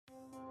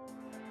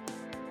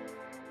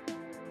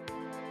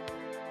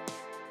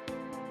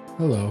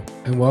Hello,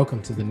 and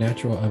welcome to the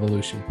Natural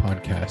Evolution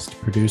podcast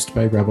produced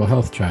by Rebel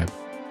Health Tribe.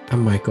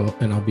 I'm Michael,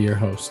 and I'll be your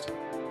host.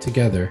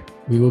 Together,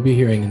 we will be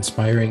hearing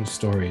inspiring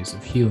stories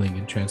of healing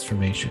and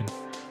transformation,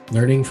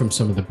 learning from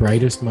some of the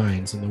brightest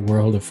minds in the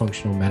world of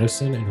functional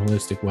medicine and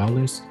holistic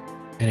wellness,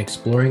 and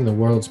exploring the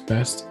world's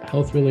best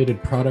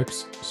health-related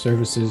products,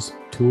 services,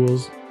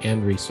 tools,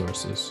 and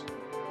resources.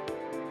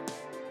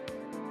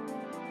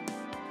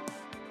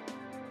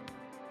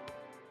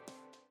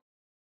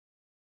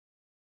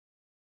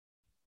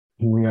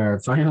 We are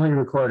finally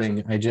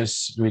recording. We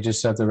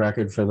just set the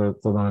record for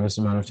the longest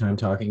amount of time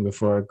talking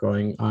before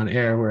going on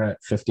air. We're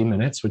at 50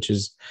 minutes, which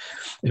is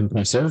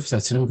impressive.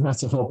 That's an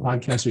impressive whole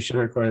podcast. We should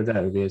have recorded that.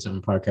 It'd be its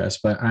own podcast.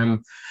 But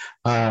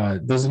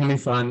this is gonna be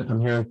fun. I'm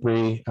here with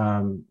Brie.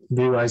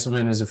 Brie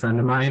Wieselman is a friend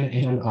of mine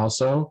and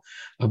also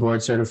a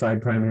board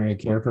certified primary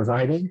care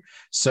provider.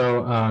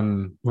 So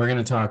we're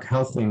gonna talk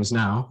health things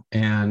now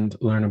and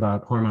learn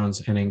about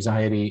hormones and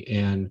anxiety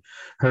and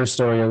her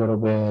story a little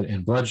bit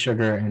and blood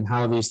sugar and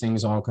how these things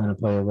all kind of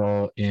play a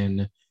role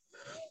in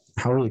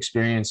how we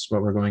experience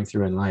what we're going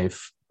through in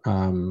life,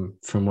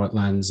 from what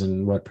lens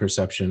and what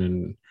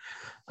perception.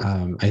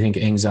 And I think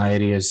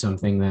anxiety is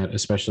something that,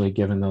 especially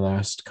given the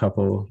last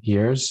couple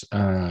years,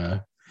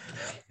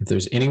 if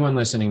there's anyone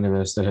listening to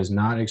this that has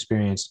not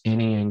experienced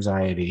any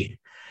anxiety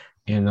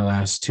in the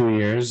last 2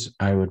 years,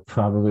 I would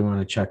probably want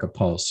to check a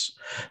pulse.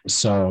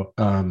 So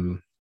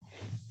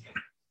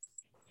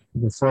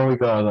before we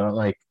go,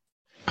 though,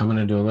 I'm going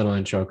to do a little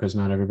intro because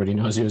not everybody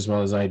knows you as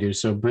well as I do.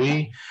 So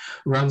Brie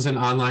runs an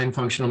online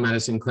functional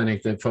medicine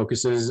clinic that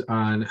focuses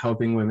on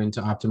helping women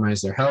to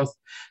optimize their health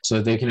so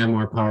that they can have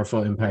more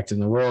powerful impact in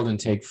the world and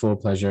take full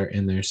pleasure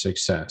in their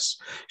success.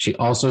 She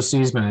also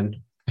sees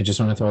men. I just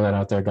want to throw that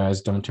out there,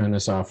 guys. Don't turn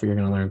this off. You're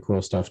going to learn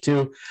cool stuff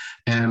too.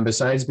 And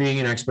besides being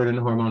an expert in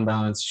hormone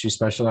balance, she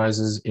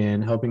specializes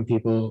in helping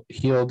people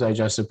heal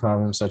digestive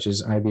problems such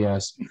as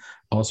IBS,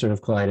 ulcerative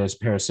colitis,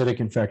 parasitic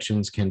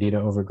infections, candida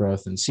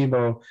overgrowth, and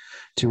SIBO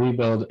to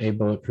rebuild a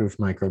bulletproof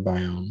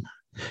microbiome.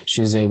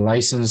 She's a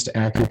licensed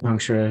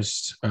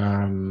acupuncturist.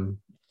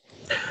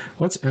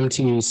 What's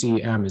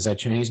MTCM? Is that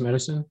Chinese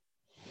medicine?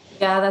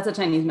 Yeah, that's a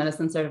Chinese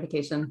medicine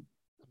certification.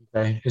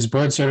 Okay. Is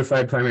board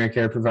certified primary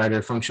care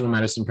provider, functional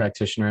medicine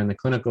practitioner, and the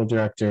clinical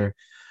director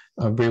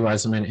of Brie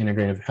Wieselman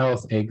Integrative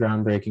Health, a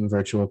groundbreaking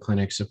virtual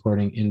clinic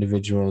supporting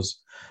individuals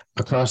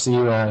across the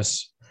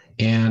U.S.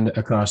 and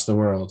across the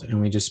world.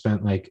 And we just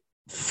spent like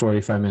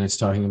 45 minutes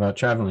talking about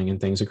traveling and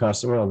things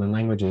across the world and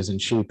languages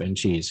and sheep and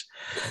cheese.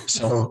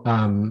 So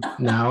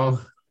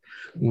now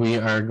we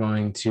are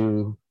going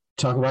to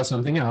talk about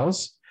something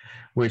else,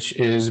 which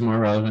is more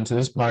relevant to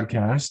this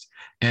podcast.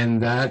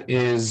 And that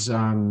is,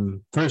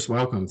 first,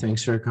 welcome.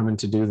 Thanks for coming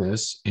to do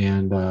this.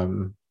 And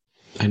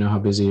I know how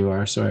busy you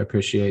are, so I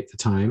appreciate the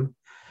time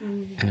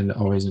and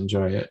always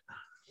enjoy it.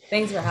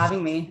 Thanks for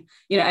having me.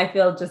 I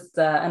feel just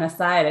an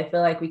aside, I feel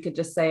like we could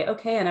just say,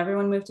 okay, and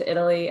everyone move to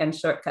Italy and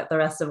shortcut the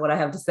rest of what I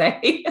have to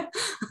say.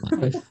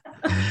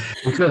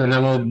 We could, and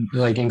then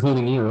we'll,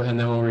 including you, and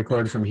then we'll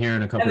record from here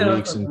in a couple of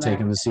weeks and take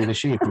them to see the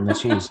sheep and the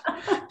cheese.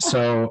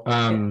 So,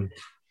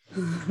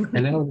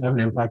 and it'll have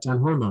an impact on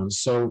hormones.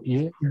 So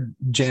your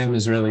jam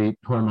is really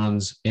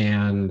hormones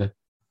and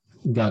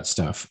gut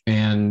stuff.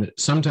 And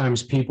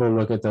sometimes people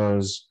look at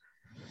those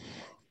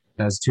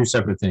as two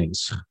separate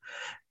things.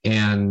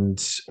 And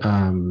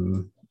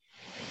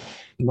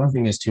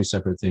nothing is two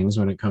separate things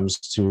when it comes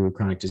to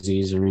chronic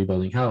disease or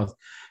rebuilding health,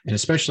 and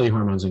especially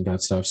hormones and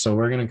gut stuff. So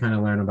we're going to kind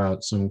of learn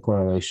about some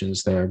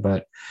correlations there.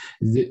 But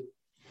the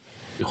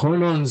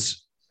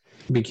hormones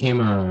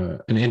became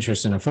an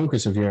interest and a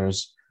focus of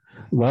yours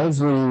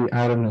largely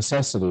out of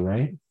necessity,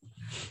 right?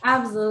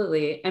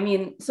 Absolutely. I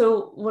mean,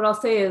 so what I'll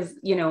say is,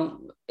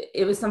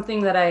 it was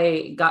something that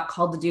I got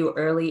called to do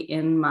early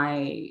in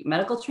my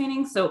medical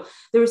training. So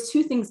there was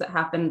two things that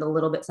happened a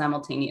little bit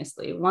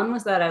simultaneously. One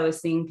was that I was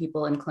seeing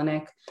people in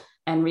clinic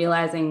and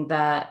realizing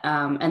that,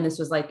 and this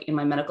was like in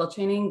my medical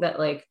training, that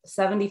like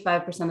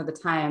 75% of the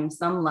time,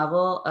 some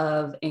level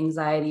of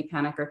anxiety,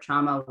 panic, or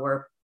trauma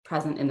were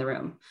present in the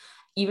room,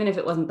 even if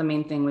it wasn't the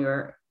main thing we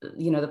were,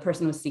 the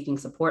person was seeking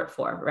support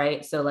for,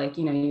 right? So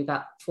you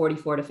got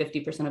 44 to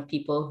 50% of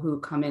people who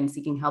come in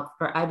seeking help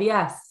for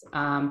IBS,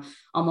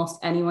 almost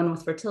anyone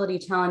with fertility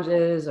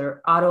challenges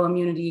or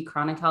autoimmunity,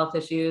 chronic health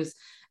issues.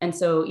 And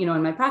so,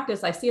 in my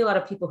practice, I see a lot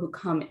of people who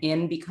come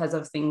in because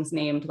of things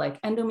named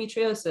like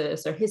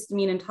endometriosis or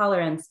histamine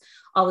intolerance,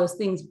 all those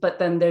things. But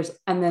then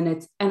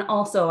and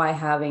also I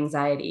have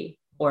anxiety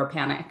or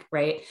panic,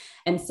 right?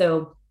 And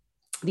so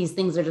these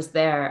things are just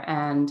there,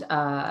 and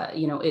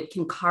it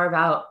can carve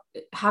out,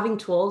 having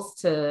tools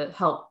to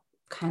help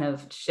kind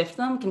of shift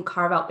them can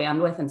carve out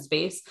bandwidth and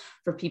space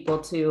for people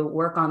to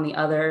work on the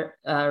other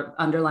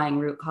underlying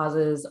root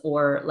causes,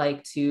 or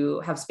like to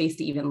have space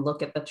to even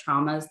look at the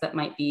traumas that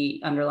might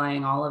be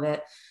underlying all of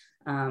it.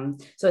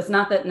 So it's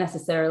not that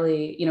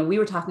necessarily, we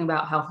were talking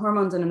about how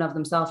hormones in and of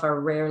themselves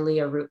are rarely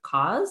a root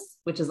cause,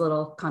 which is a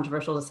little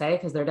controversial to say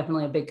because they're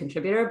definitely a big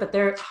contributor, but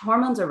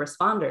hormones are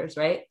responders,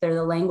 right? They're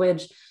the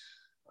language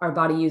our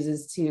body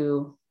uses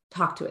to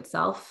talk to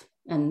itself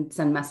and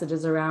send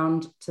messages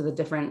around to the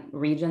different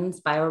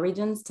regions,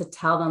 bioregions, to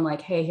tell them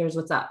like, hey, here's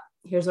what's up.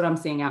 Here's what I'm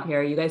seeing out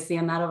here. You guys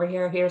seeing that over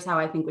here? Here's how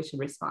I think we should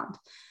respond.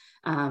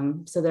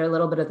 So they're a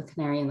little bit of the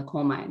canary in the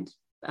coal mine.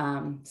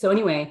 So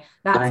anyway,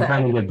 that's I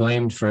kind of get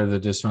blamed for the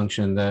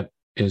dysfunction that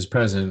is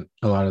present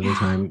a lot of the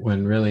time,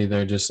 when really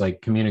they're just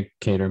like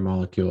communicator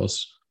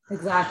molecules.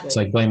 Exactly. It's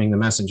like blaming the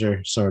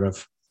messenger, sort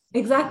of.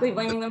 Exactly,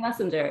 blaming the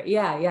messenger.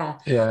 Yeah.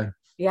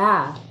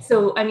 Yeah.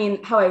 So, I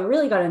mean, how I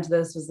really got into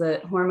this was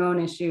that hormone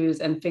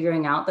issues and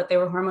figuring out that they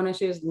were hormone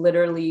issues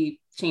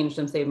literally changed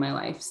and saved my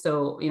life.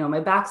 So,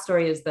 my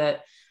backstory is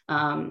that,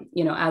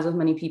 as with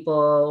many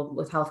people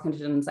with health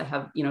conditions, I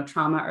have,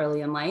 trauma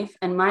early in life.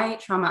 And my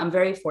trauma, I'm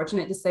very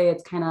fortunate to say,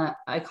 it's kind of,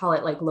 I call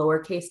it like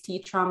lowercase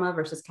t trauma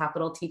versus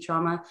capital T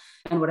trauma.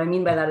 And what I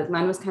mean by that is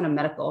mine was kind of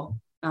medical.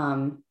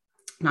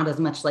 Not as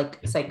much like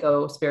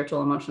psycho,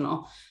 spiritual,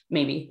 emotional,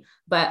 maybe,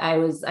 but I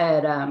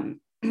had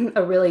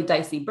a really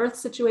dicey birth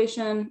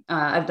situation.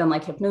 I've done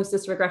like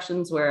hypnosis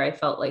regressions where I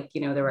felt like,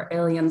 there were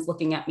aliens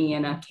looking at me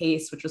in a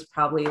case, which was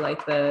probably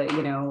like the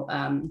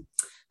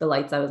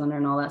lights I was under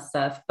and all that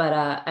stuff. But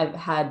I've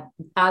had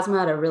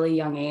asthma at a really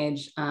young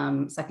age,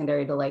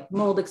 secondary to like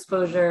mold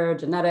exposure,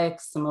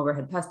 genetics, some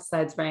overhead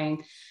pesticide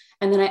spraying.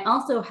 And then I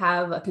also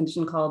have a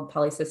condition called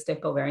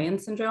polycystic ovarian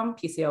syndrome,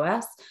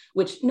 PCOS,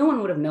 which no one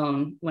would have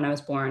known when I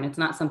was born. It's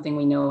not something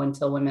we know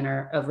until women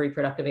are of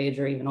reproductive age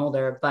or even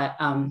older, but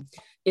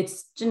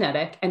it's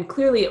genetic. And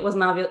clearly it was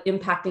not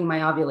impacting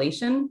my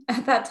ovulation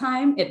at that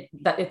time.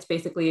 It's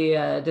basically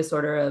a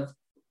disorder of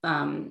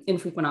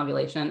infrequent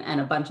ovulation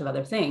and a bunch of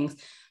other things.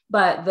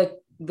 But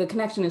the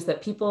connection is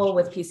that people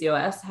with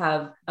PCOS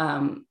have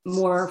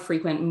more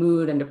frequent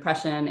mood and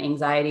depression,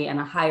 anxiety, and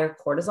a higher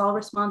cortisol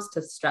response to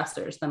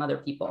stressors than other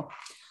people.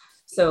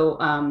 So,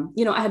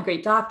 I had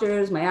great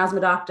doctors. My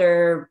asthma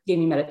doctor gave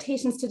me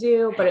meditations to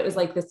do, but it was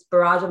like this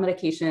barrage of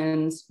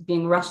medications,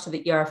 being rushed to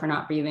the ER for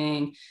not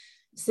breathing,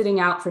 sitting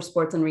out for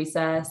sports and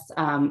recess,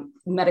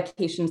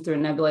 medications through a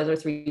nebulizer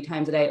 3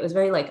 times a day. It was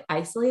very like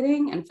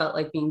isolating and felt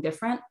like being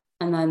different.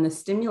 And then the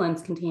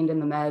stimulants contained in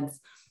the meds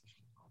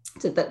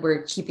that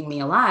were keeping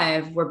me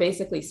alive were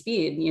basically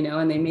speed,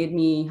 and they made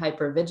me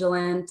hyper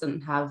vigilant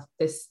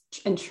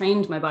and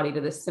trained my body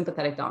to this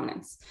sympathetic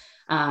dominance.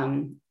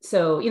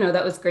 So,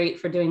 that was great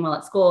for doing well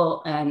at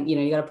school, and,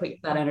 you got to put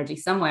that energy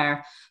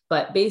somewhere,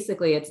 but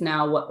basically it's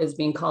now what is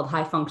being called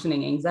high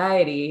functioning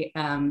anxiety,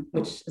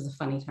 which is a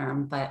funny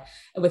term, but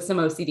with some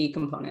OCD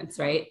components,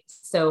 right?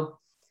 So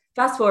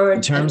fast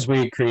forward. Terms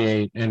we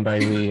create, and by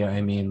we,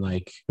 I mean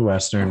like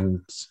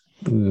Western,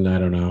 I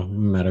don't know,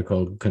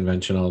 medical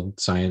conventional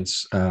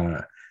science,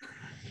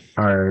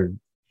 are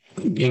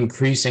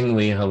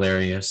increasingly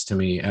hilarious to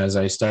me as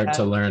I start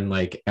to learn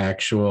like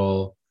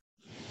actual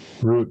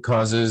root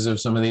causes of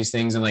some of these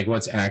things and like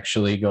what's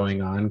actually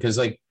going on. Because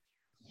like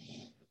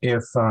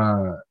if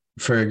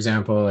for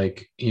example,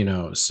 like,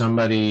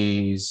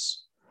 somebody's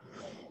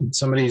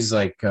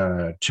like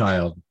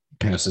child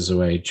passes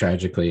away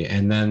tragically,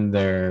 and then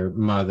their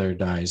mother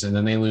dies, and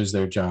then they lose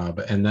their job,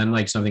 and then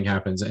like something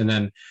happens, and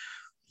then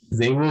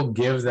they will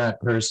give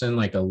that person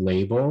like a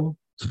label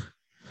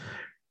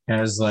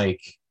as like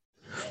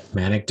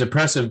manic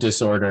depressive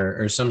disorder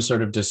or some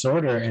sort of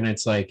disorder. And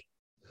it's like,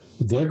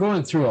 they're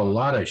going through a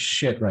lot of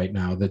shit right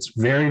now that's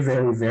very,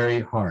 very,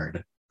 very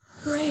hard.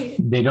 Right.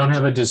 They don't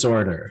have a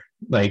disorder.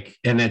 Like,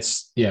 and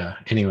it's,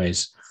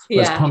 anyways,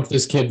 let's pump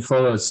this kid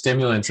full of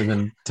stimulants and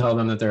then tell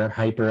them that they're a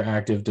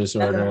hyperactive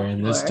disorder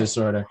and this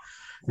disorder.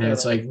 And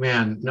it's like,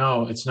 man,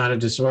 no, it's not a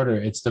disorder.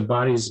 It's the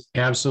body's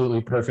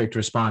absolutely perfect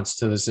response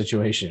to the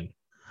situation.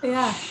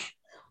 Yeah.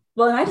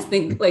 Well, and I just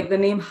think like the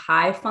name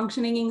high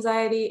functioning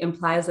anxiety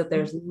implies that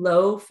there's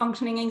low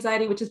functioning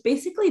anxiety, which is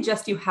basically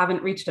just you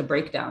haven't reached a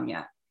breakdown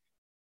yet.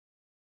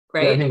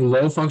 Right. Yeah, I think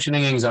low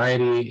functioning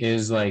anxiety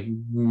is like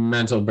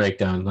mental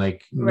breakdown,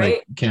 like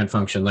can't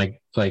function. Like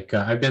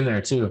I've been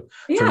there too.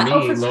 Yeah,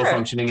 for me, low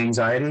functioning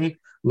anxiety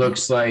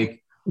looks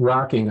like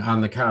rocking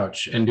on the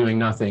couch and doing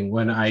nothing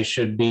when I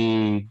should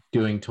be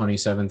doing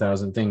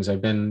 27,000 things.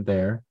 I've been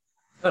there.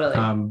 Totally.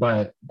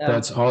 But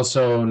that's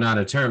also not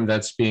a term.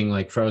 That's being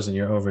like frozen.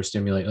 You're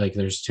overstimulated. Like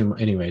there's too much.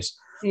 Anyways,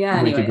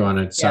 we could go on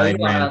a side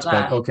rant,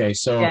 but okay.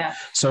 So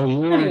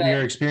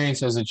your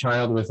experience as a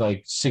child with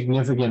like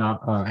significant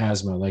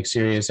asthma, like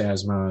serious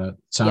asthma,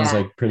 sounds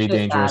like pretty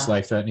dangerous,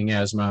 life-threatening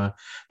asthma,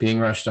 being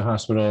rushed to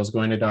hospitals,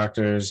 going to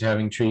doctors,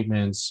 having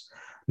treatments,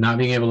 not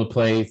being able to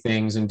play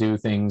things and do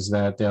things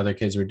that the other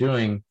kids were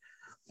doing.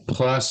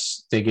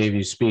 Plus, they gave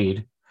you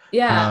speed.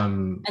 Yeah.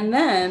 And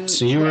then.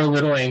 So you were a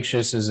little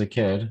anxious as a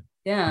kid.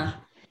 Yeah.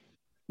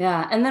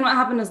 Yeah. And then what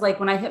happened is like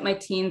when I hit my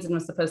teens and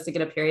was supposed to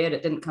get a period,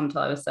 it didn't come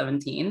till I was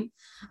 17.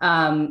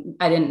 I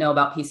didn't know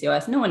about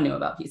PCOS. No one knew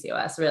about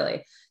PCOS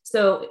really.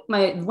 So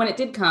when it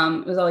did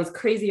come, it was always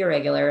crazy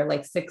irregular,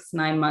 like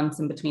 6-9 months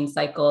in between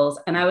cycles.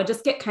 And I would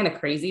just get kind of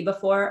crazy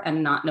before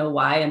and not know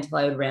why until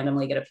I would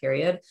randomly get a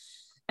period.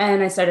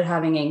 And I started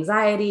having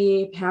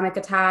anxiety, panic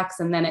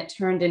attacks. And then it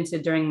turned into,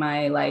 during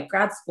my like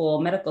grad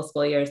school, medical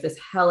school years, this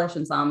hellish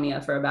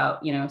insomnia for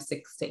about,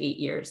 6 to 8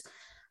 years.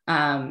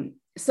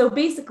 So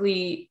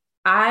basically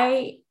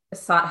I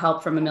sought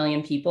help from a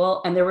million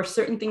people, and there were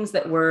certain things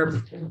that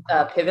were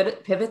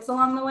pivots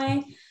along the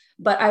way.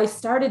 But I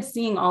started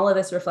seeing all of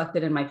this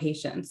reflected in my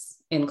patients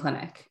in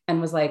clinic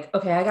and was like,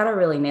 okay, I got to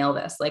really nail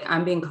this. Like,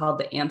 I'm being called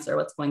to answer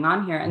what's going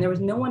on here. And there was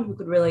no one who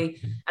could really,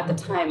 at the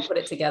time, put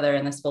it together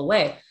in this full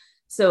way.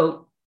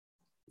 So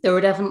there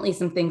were definitely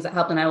some things that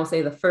helped. And I will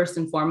say the first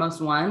and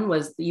foremost one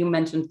was, you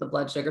mentioned the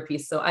blood sugar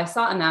piece. So I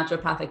saw a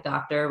naturopathic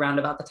doctor around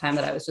about the time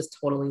that I was just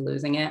totally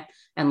losing it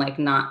and like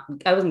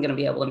I wasn't going to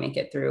be able to make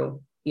it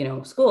through,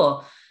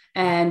 school.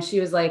 And she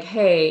was like,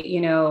 hey,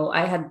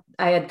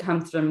 I had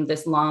come from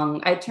this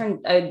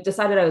I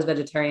decided I was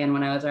vegetarian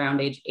when I was around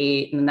age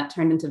 8. And then that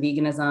turned into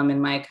veganism in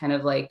my kind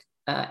of like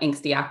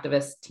angsty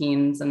activist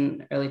teens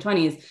and early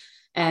 20s.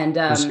 And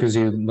just because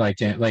you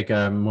liked like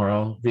a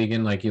moral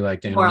vegan, like you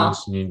liked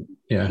animals.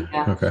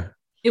 Yeah. Okay.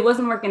 It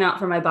wasn't working out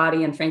for my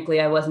body. And frankly,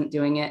 I wasn't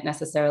doing it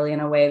necessarily in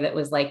a way that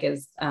was like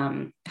as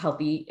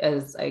healthy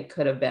as I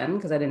could have been,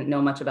 because I didn't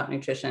know much about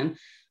nutrition.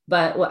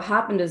 But what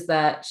happened is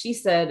that she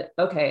said,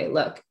 okay,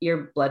 look,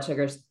 your blood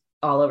sugar's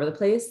all over the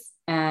place.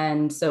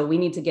 And so we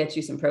need to get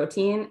you some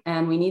protein,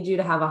 and we need you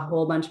to have a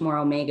whole bunch more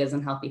omegas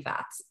and healthy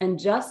fats. And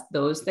just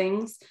those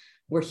things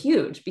were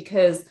huge,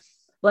 because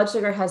blood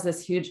sugar has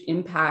this huge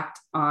impact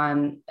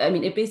on,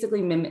 it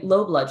basically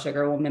low blood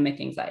sugar will mimic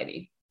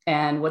anxiety.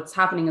 And what's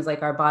happening is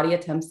like our body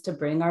attempts to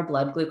bring our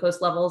blood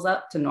glucose levels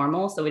up to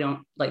normal, so we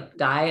don't like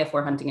die if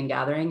we're hunting and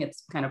gathering.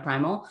 It's kind of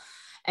primal.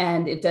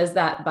 And it does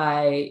that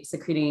by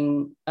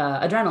secreting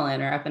adrenaline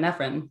or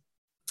epinephrine.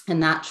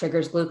 And that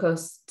triggers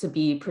glucose to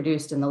be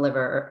produced in the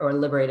liver or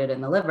liberated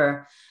in the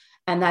liver.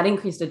 And that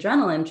increased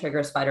adrenaline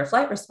triggers fight or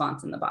flight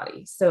response in the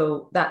body.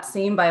 So that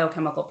same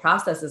biochemical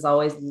process is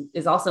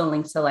also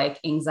linked to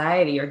like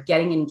anxiety or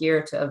getting in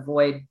gear to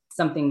avoid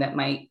something that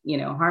might,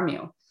 harm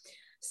you.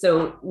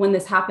 So when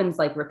this happens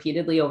like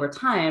repeatedly over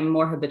time,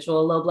 more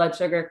habitual low blood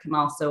sugar can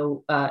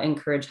also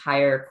encourage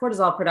higher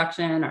cortisol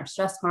production, or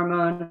stress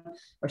hormone,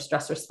 or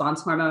stress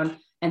response hormone.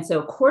 And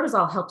so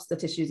cortisol helps the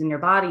tissues in your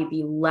body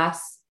be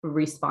less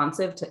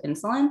responsive to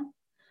insulin.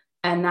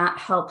 And that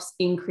helps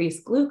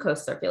increase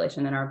glucose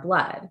circulation in our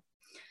blood.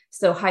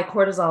 So high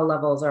cortisol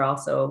levels are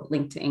also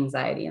linked to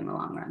anxiety in the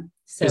long run.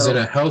 So is it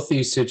a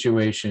healthy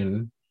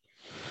situation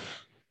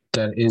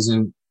that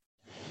isn't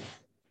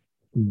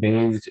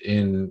bathed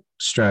in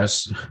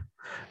stress?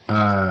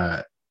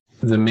 The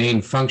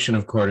main function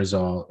of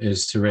cortisol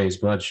is to raise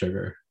blood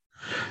sugar.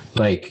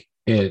 Like,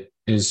 it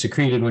is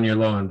secreted when you're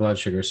low on blood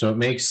sugar. So it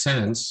makes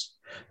sense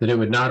that it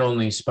would not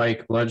only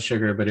spike blood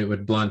sugar, but it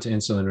would blunt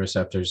insulin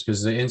receptors,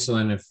 because the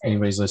insulin, if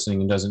anybody's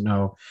listening and doesn't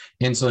know,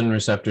 insulin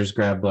receptors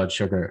grab blood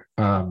sugar.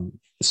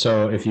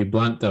 So if you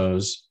blunt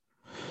those,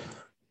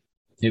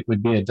 it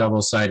would be a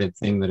double-sided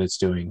thing that it's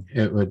doing.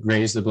 It would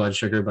raise the blood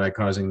sugar by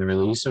causing the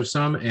release of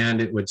some,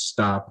 and it would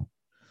stop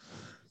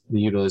the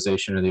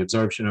utilization or the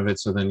absorption of it.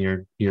 So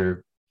then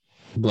your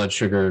blood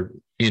sugar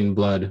in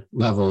blood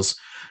levels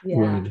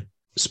would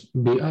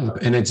be up,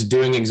 and it's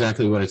doing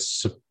exactly what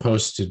it's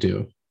supposed to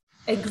do.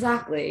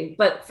 Exactly.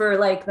 But for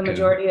like the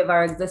majority of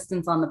our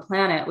existence on the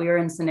planet, we were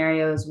in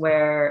scenarios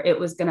where it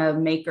was going to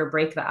make or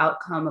break the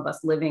outcome of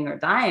us living or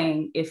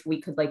dying if we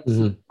could like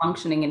keep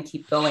functioning and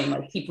keep going,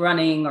 like keep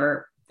running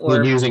or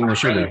using the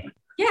sugar.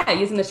 Yeah,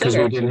 using the sugar. Because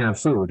we didn't have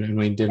food and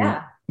we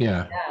didn't.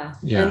 Yeah.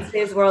 And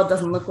today's world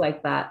doesn't look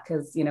like that,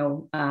 because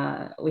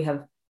we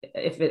have,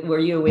 if it were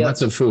you, we lots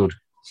have of food,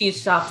 cheese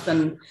shops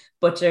and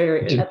butcher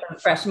at the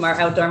fresh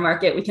outdoor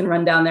market. We can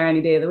run down there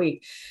any day of the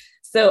week.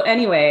 So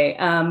anyway,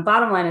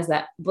 bottom line is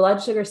that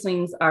blood sugar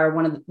swings are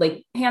one of the,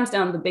 like, hands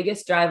down, the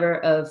biggest driver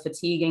of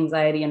fatigue,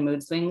 anxiety, and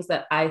mood swings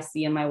that I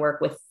see in my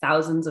work with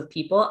thousands of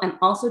people, and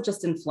also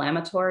just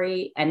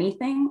inflammatory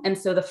anything. And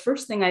so the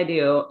first thing I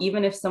do,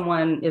 even if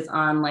someone is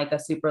on like a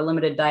super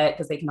limited diet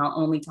because they can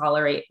only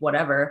tolerate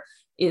whatever,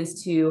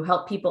 is to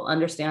help people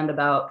understand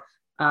about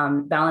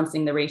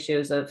balancing the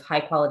ratios of high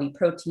quality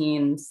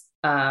proteins,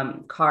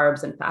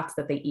 carbs and fats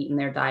that they eat in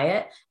their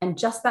diet. And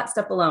just that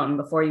step alone,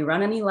 before you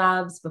run any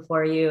labs,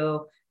 before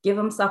you give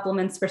them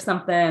supplements for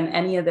something,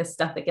 any of this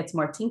stuff that gets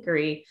more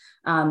tinkery,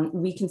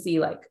 we can see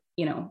like,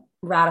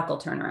 radical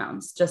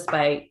turnarounds just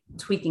by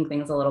tweaking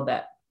things a little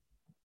bit.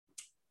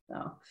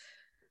 So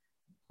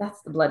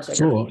that's the blood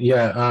sugar. Cool.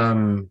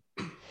 Yeah.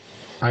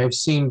 I've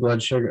seen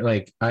blood sugar,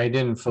 like I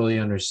didn't fully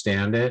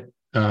understand it.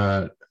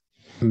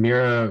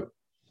 Mira,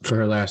 for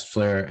her last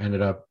flare,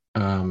 ended up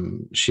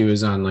she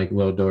was on like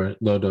low dose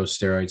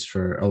steroids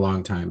for a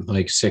long time,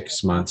 like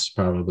 6 months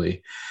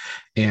probably,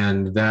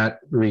 and that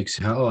wreaks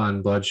hell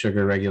on blood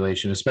sugar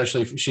regulation,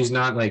 especially if she's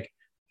not like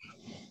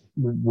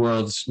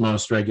world's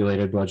most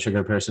regulated blood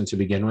sugar person to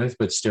begin with,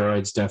 but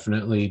steroids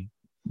definitely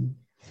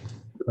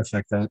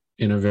affect that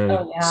in a very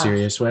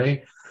serious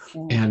way.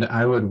 And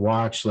I would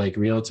watch like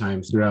real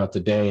time throughout the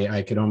day.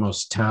 I could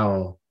almost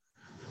tell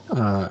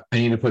I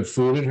need to put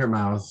food in her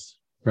mouth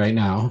right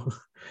now.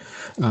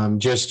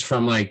 Just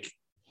from like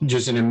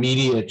just an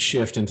immediate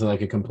shift into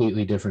like a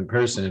completely different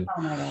person.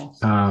 Oh my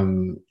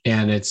gosh.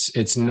 And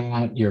it's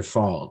not your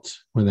fault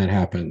when that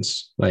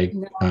happens. Like,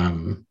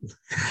 No.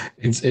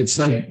 it's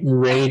like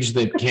rage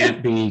that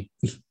can't be.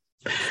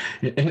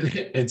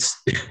 It's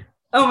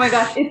Oh my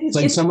gosh. it's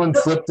like someone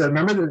flipped.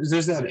 Remember,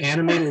 there's that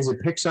animated. Is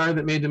it Pixar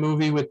that made the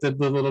movie with the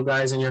little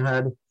guys in your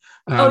head?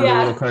 Oh The yeah.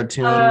 little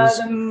cartoons.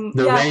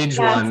 The Yeah, rage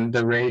yes. one.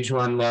 The rage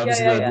one Yeah, loves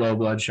yeah, the yeah. low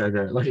blood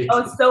sugar. Like, Oh,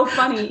 it's so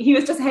funny. He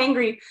was just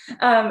hangry.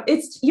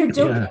 It's you're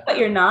joking, yeah, but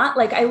you're not.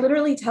 Like I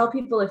literally tell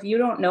people, if you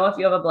don't know if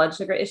you have a blood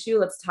sugar issue,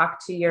 let's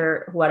talk to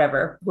your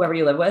whoever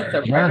you live with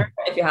or yeah, partner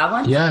if you have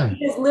one. yeah.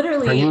 Because Are you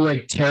literally,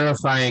 like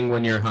terrifying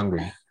when you're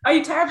hungry? are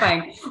you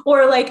terrifying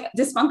or like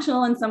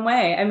dysfunctional in some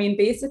way? I mean,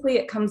 basically,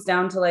 it comes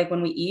down to like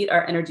when we eat,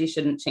 our energy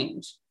shouldn't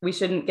change. We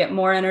shouldn't get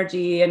more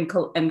energy and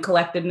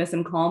collectedness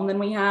and calm than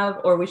we have,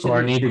 or we Or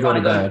shouldn't need to go want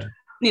to to go bed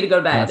need to go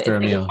to bed. after It's a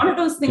like if meal? one of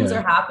those things Yeah.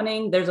 are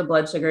happening, there's a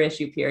blood sugar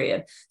issue,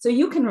 period. So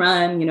you can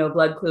run,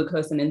 blood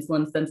glucose and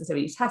insulin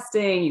sensitivity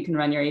testing. You can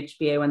run your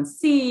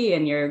HbA1c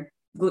and your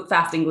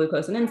fasting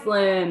glucose and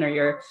insulin, or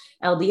your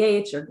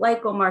LDH or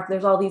glycomark.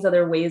 There's all these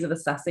other ways of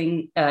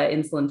assessing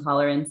insulin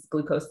tolerance,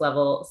 glucose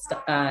level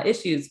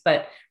issues.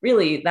 But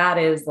really, that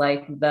is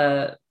like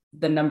the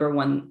number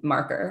one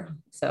marker.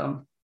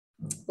 So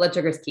blood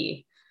sugar is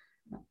key.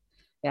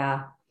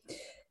 Yeah.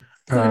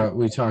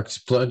 We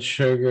talked blood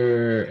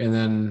sugar,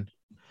 and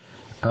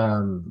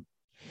then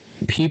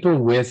people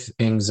with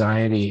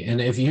anxiety. And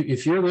if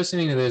you're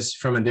listening to this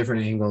from a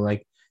different angle,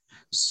 like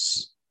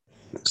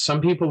some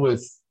people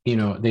with, they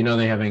know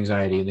they have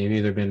anxiety. They've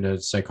either been to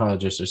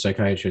psychologists or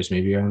psychiatrists.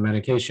 Maybe you're on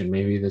medication.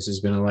 Maybe this has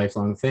been a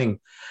lifelong thing.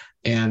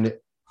 And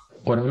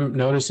what I'm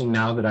noticing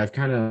now that I've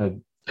kind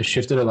of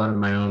shifted a lot of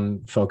my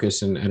own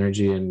focus and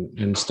energy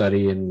and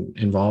study and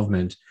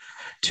involvement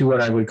to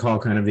what I would call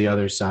kind of the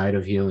other side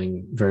of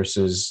healing,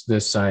 versus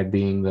this side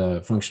being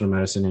the functional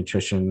medicine,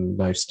 nutrition,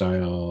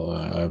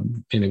 lifestyle,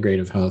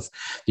 integrative health.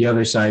 The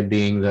other side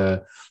being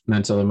the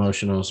mental,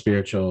 emotional,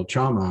 spiritual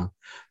trauma.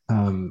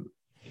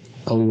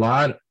 A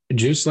lot,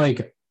 just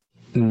like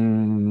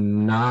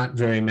not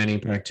very many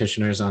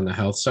practitioners on the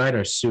health side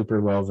are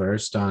super well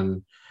versed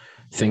on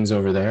things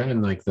over there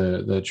in like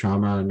the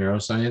trauma and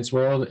neuroscience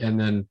world. And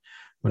then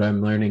what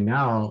I'm learning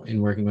now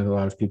in working with a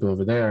lot of people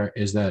over there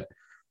is that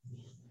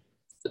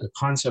a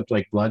concept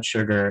like blood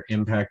sugar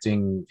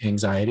impacting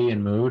anxiety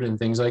and mood and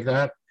things like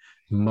that,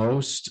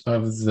 most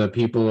of the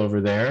people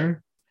over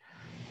there,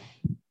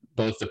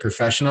 both the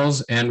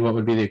professionals and what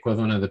would be the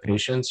equivalent of the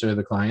patients or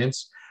the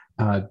clients,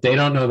 they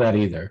don't know that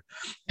either.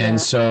 Yeah.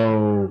 And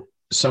so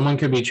someone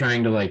could be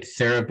trying to like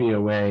therapy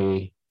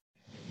away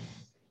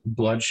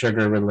blood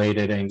sugar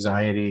related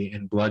anxiety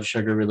and blood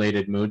sugar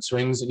related mood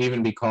swings, and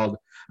even be called,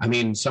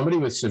 somebody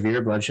with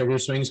severe blood sugar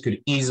swings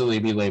could easily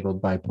be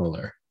labeled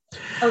bipolar.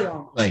 Oh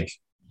yeah. Like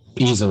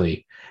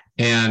easily.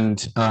 And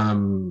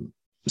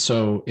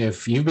so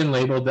if you've been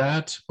labeled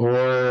that,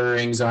 or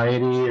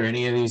anxiety, or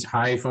any of these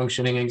high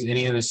functioning,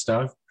 any of this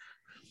stuff,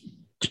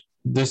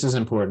 this is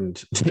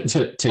important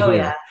to hear.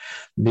 Yeah.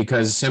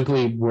 Because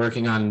simply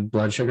working on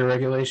blood sugar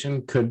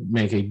regulation could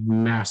make a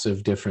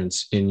massive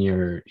difference in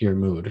your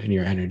mood and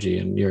your energy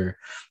and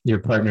your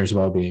partner's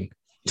well-being.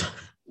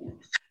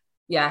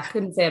 Yeah,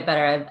 couldn't say it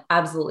better. I've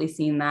absolutely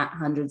seen that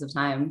hundreds of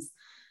times.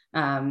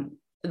 The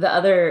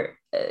other,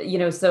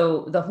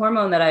 so the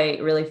hormone that I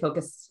really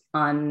focus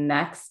on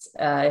next,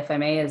 if I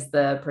may, is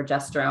the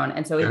progesterone.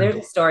 And so there's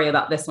a story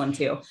about this one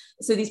too.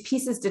 So these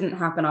pieces didn't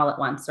happen all at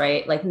once,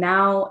 right? Like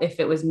now, if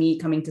it was me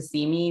coming to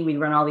see me, we'd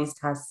run all these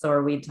tests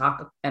or we'd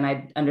talk and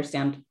I'd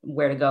understand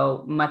where to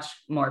go much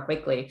more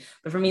quickly.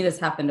 But for me, this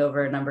happened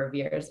over a number of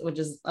years, which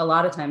is a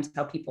lot of times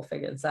how people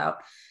figure this out.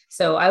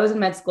 So I was in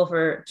med school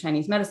for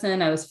Chinese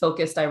medicine. I was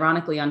focused,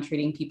 ironically, on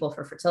treating people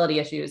for fertility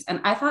issues.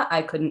 And I thought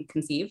I couldn't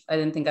conceive. I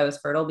didn't think I was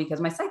fertile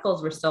because my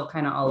cycles were still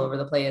kind of all over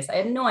the place. I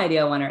had no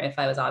idea when or if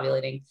I was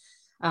ovulating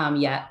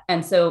yet.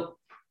 And so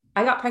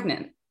I got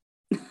pregnant.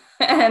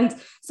 And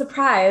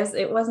surprise,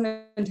 it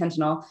wasn't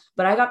intentional,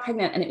 but I got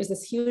pregnant. And it was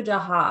this huge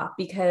aha,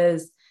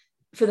 because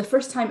for the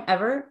first time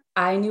ever,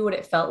 I knew what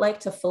it felt like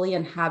to fully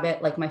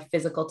inhabit like my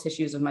physical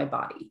tissues of my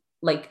body,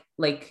 like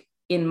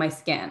in my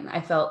skin. I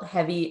felt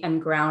heavy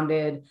and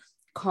grounded,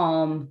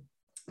 calm,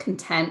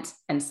 content,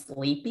 and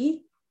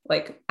sleepy,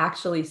 like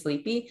actually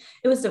sleepy.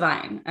 It was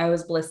divine. I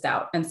was blissed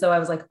out. And so I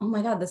was like, oh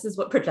my God, this is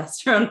what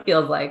progesterone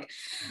feels like.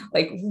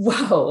 Like,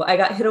 whoa, I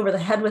got hit over the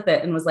head with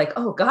it and was like,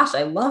 oh gosh,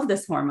 I love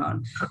this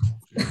hormone.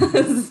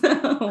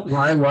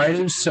 Why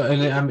is so?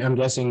 And I'm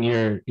guessing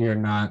you're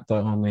not the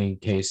only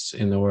case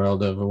in the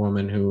world of a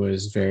woman who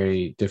is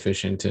very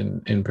deficient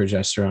in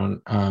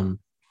progesterone.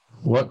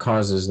 What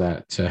causes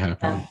that to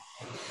happen? Yeah.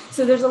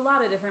 So there's a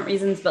lot of different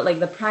reasons, but like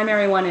the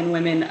primary one in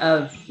women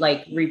of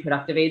like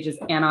reproductive age is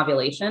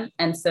anovulation.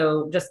 And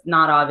so just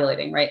not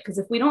ovulating, right? Because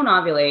if we don't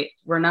ovulate,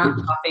 we're not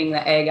popping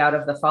the egg out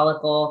of the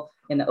follicle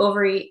in the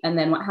ovary. And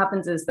then what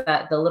happens is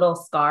that the little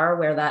scar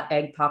where that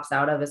egg pops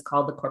out of is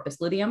called the corpus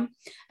luteum.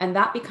 And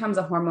that becomes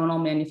a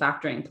hormonal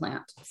manufacturing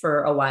plant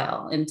for a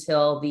while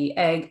until the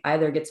egg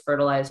either gets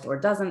fertilized or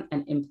doesn't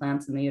and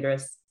implants in the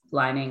uterus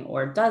lining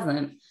or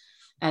doesn't.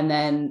 And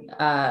then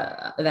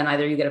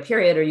either you get a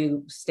period or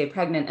you stay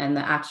pregnant, and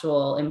the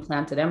actual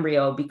implanted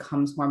embryo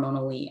becomes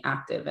hormonally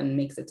active and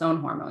makes its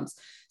own hormones.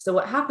 So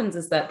what happens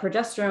is that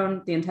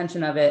progesterone, the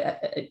intention of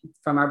it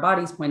from our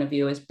body's point of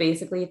view, is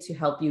basically to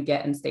help you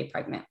get and stay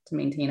pregnant, to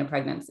maintain a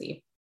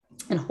pregnancy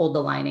and hold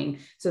the lining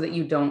so that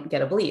you don't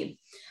get a bleed.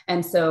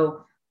 And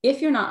so if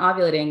you're not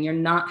ovulating, you're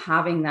not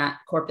having that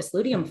corpus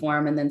luteum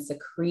form and then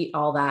secrete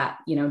all that,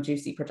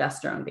 juicy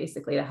progesterone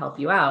basically to help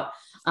you out.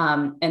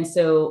 And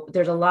so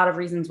there's a lot of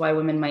reasons why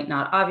women might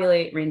not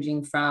ovulate,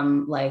 ranging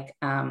from like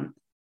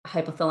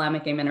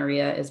hypothalamic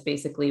amenorrhea is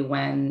basically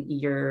when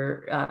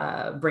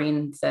your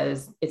brain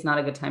says it's not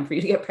a good time for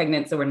you to get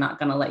pregnant, so we're not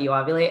going to let you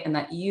ovulate. And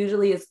that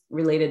usually is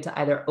related to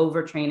either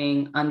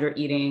overtraining, under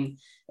eating,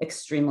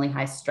 extremely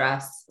high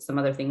stress, some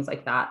other things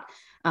like that.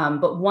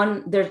 But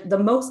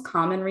the most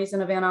common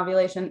reason of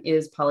anovulation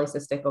is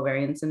polycystic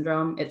ovarian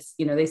syndrome. It's,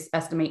 they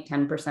estimate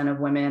 10% of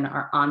women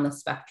are on the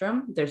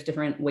spectrum. There's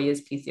different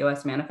ways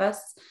PCOS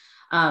manifests.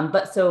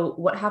 But so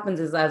what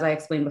happens is, as I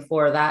explained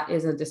before, that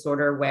is a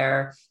disorder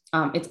where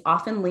it's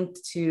often linked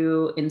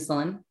to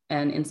insulin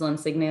and insulin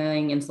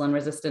signaling, insulin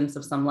resistance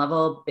of some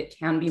level. It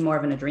can be more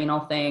of an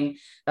adrenal thing.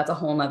 That's a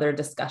whole nother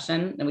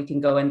discussion, and we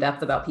can go in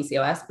depth about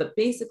PCOS, but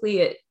basically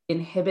it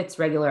inhibits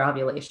regular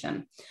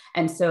ovulation.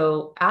 And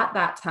so at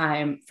that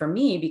time for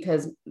me,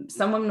 because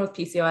some women with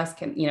PCOS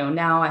can,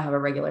 now I have a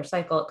regular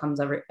cycle, it comes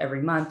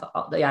every month,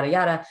 yada,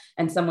 yada.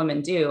 And some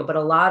women do, but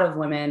a lot of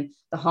women,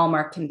 the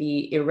hallmark can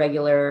be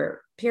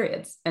irregular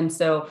periods. And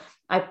so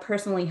I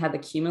personally had the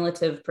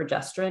cumulative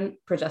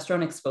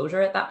progesterone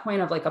exposure at that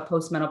point of like a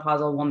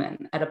postmenopausal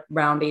woman at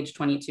around age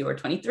 22 or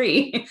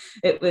 23.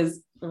 It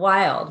was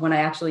wild when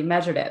I actually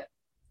measured it.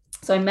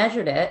 So I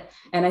measured it,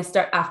 and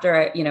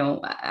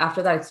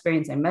after that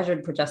experience, I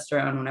measured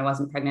progesterone when I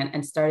wasn't pregnant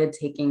and started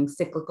taking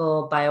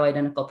cyclical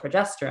bioidentical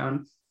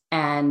progesterone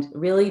and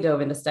really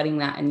dove into studying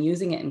that and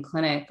using it in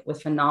clinic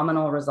with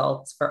phenomenal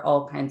results for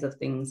all kinds of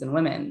things in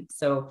women.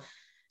 So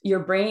your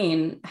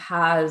brain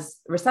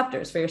has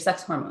receptors for your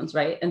sex hormones,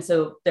 right? And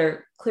so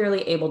they're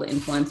clearly able to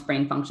influence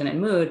brain function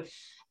and mood.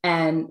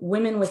 And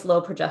women with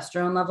low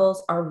progesterone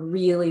levels are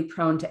really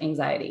prone to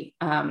anxiety.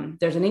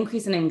 There's an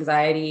increase in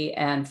anxiety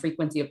and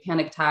frequency of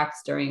panic attacks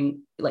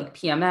during like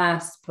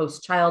PMS,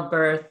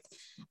 post-childbirth,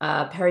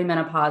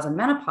 perimenopause, and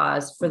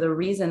menopause for the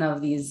reason of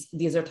these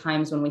are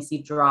times when we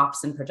see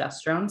drops in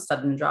progesterone,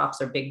 sudden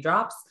drops or big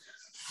drops.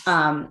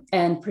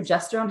 And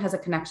progesterone has a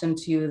connection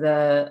to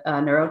the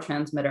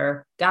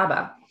neurotransmitter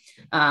GABA.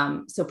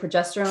 So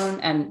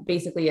progesterone, and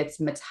basically its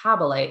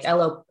metabolite,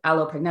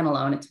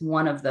 allopregnenolone, it's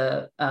one of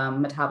the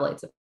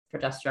metabolites of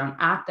progesterone,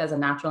 act as a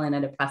natural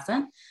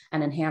antidepressant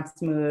and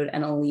enhance mood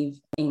and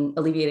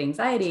alleviate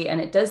anxiety. And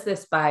it does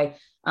this by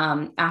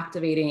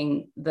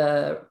activating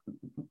the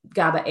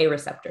GABA A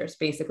receptors,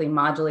 basically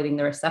modulating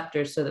the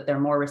receptors so that they're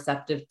more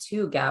receptive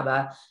to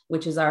GABA,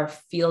 which is our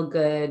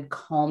feel-good,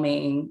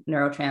 calming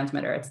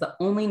neurotransmitter. It's the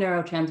only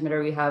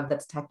neurotransmitter we have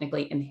that's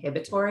technically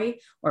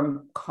inhibitory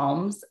or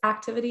calms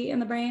activity in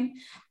the brain.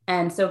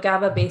 And so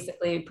GABA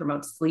basically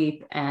promotes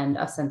sleep and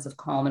a sense of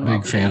calm and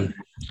well-being. Big fan.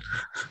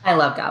 I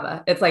love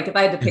GABA. It's like if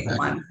I had to pick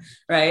one,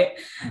 right?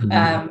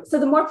 Mm-hmm. So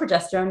the more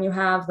progesterone you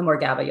have, the more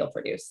GABA you'll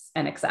produce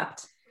and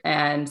accept.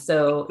 And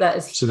so that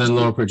is then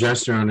low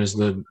progesterone is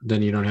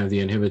then you don't have the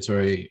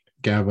inhibitory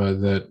GABA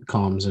that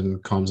calms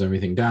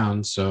everything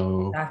down.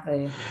 So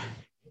exactly.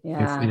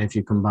 Yeah. If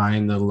you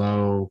combine the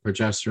low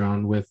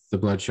progesterone with the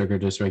blood sugar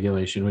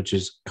dysregulation, which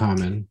is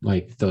common,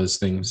 like those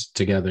things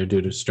together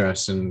due to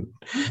stress, and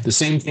the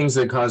same things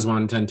that cause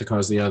one tend to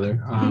cause the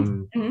other.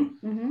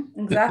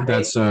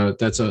 Exactly.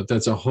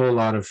 That's a whole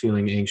lot of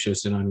feeling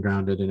anxious and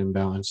ungrounded and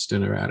imbalanced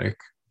and erratic.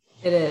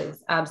 It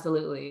is,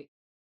 absolutely.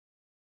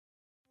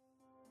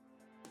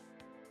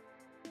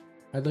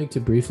 I'd like to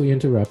briefly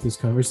interrupt this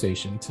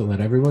conversation to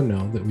let everyone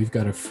know that we've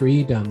got a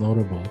free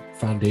downloadable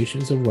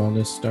Foundations of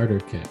Wellness Starter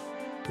Kit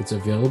that's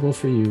available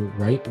for you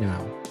right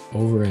now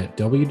over at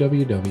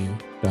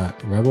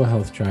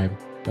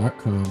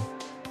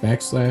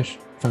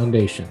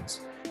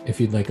www.rebelhealthtribe.com/foundations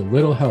if you'd like a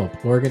little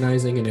help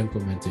organizing and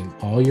implementing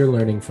all you're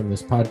learning from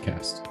this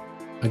podcast.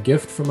 A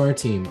gift from our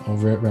team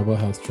over at Rebel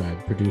Health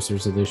Tribe,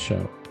 producers of this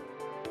show.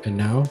 And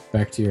now,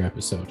 back to your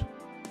episode.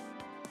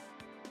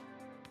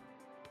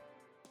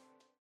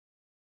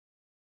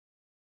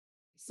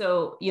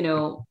 So,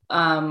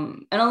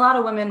 and a lot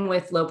of women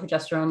with low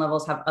progesterone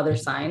levels have other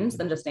signs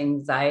than just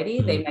anxiety.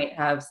 Mm-hmm. They might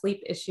have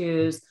sleep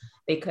issues.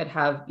 They could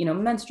have,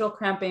 menstrual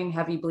cramping,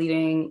 heavy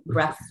bleeding,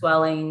 breast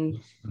swelling,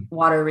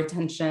 water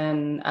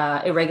retention,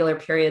 irregular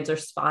periods or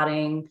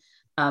spotting,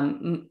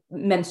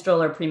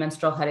 menstrual or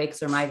premenstrual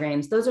headaches or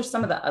migraines. Those are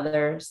some of the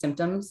other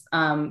symptoms.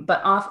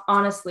 But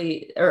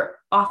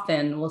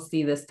often we'll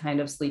see this kind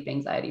of sleep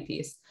anxiety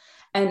piece.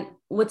 And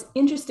what's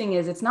interesting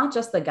is it's not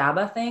just the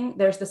GABA thing.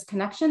 There's this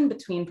connection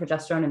between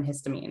progesterone and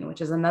histamine,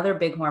 which is another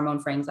big hormone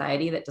for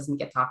anxiety that doesn't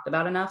get talked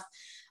about enough.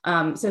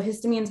 So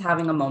histamine's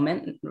having a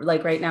moment.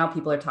 Like right now,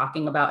 people are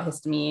talking about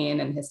histamine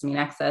and histamine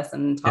excess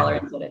and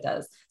tolerance, what it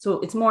does. So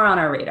it's more on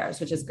our radars,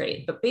 which is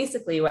great. But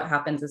basically what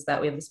happens is that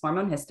we have this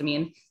hormone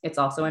histamine. It's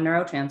also a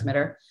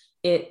neurotransmitter.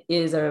 It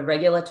is a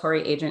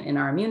regulatory agent in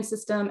our immune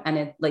system, and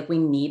it, like, we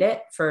need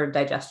it for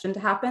digestion to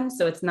happen.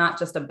 So it's not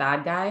just a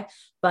bad guy,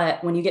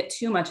 but when you get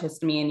too much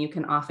histamine, you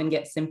can often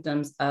get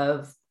symptoms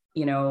of,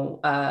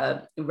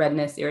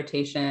 redness,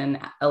 irritation,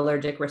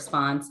 allergic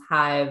response,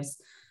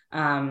 hives,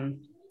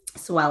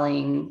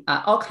 swelling,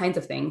 all kinds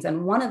of things.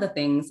 And one of the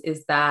things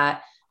is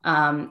that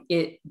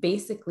it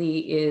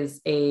basically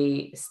is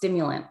a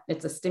stimulant.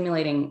 It's a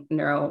stimulating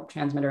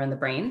neurotransmitter in the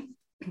brain.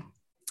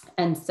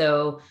 And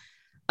so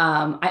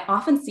I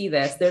often see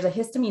this. There's a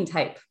histamine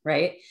type,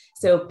 right?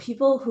 So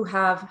people who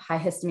have high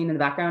histamine in the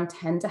background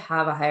tend to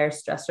have a higher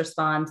stress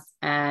response,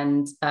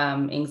 and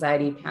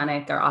anxiety,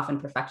 panic are often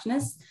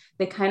perfectionists.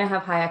 They kind of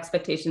have high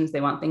expectations.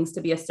 They want things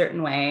to be a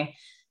certain way.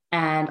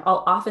 And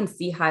I'll often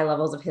see high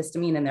levels of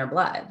histamine in their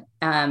blood.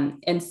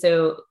 And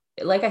so,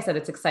 like I said,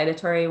 it's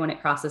excitatory when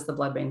it crosses the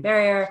blood-brain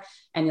barrier,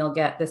 and you'll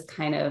get this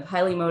kind of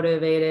highly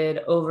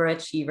motivated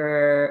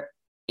overachiever,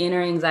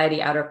 inner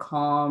anxiety, outer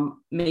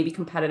calm, maybe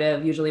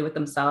competitive, usually with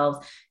themselves,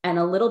 and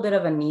a little bit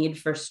of a need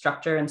for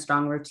structure and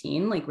strong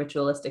routine, like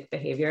ritualistic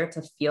behavior,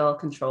 to feel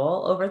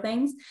control over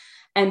things.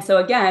 And so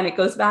again, it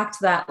goes back to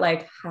that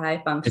like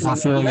high functioning.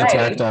 If you're feeling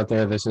attacked out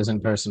there, this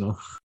isn't personal.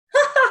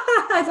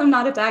 I'm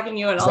not attacking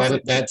you at all.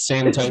 That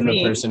same type of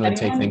person would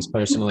take things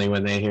personally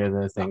when they hear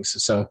the things.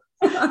 So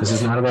this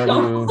is not about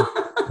you,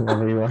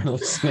 whoever you are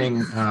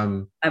listening.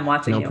 I'm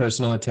watching you. No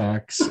personal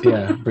attacks.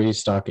 Yeah, Brie's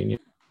stalking you.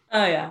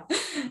 Oh yeah.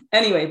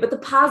 Anyway, but the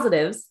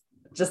positives,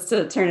 just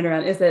to turn it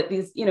around, is that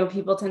these,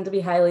 people tend to be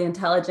highly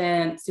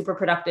intelligent, super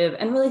productive,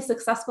 and really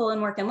successful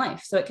in work and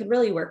life. So it could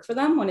really work for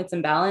them when it's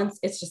in balance.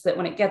 It's just that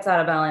when it gets out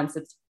of balance,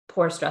 it's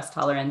poor stress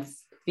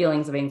tolerance,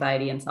 feelings of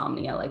anxiety,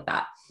 insomnia, like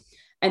that.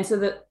 And so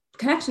the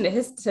connection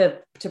to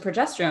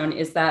progesterone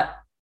is that,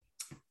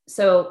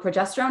 so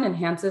progesterone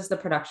enhances the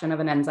production of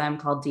an enzyme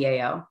called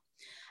DAO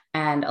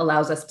and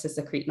allows us to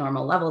secrete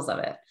normal levels of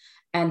it.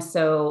 And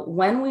so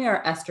when we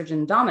are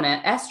estrogen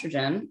dominant,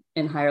 estrogen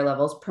in higher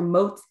levels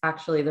promotes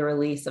actually the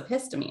release of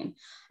histamine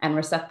and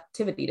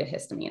receptivity to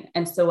histamine.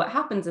 And so what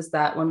happens is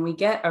that when we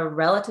get a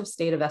relative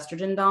state of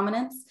estrogen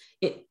dominance,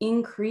 it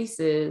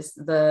increases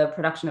the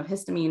production of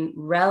histamine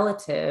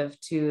relative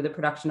to the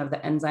production of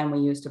the enzyme we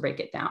use to break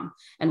it down.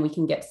 And we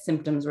can get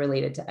symptoms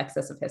related to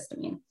excess of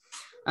histamine.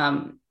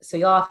 So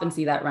you'll often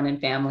see that run in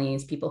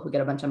families, people who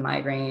get a bunch of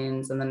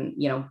migraines and then,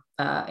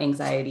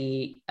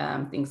 anxiety,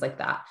 things like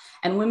that.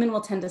 And women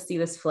will tend to see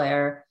this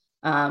flare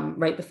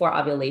right before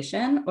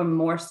ovulation, or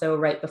more so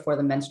right before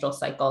the menstrual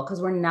cycle,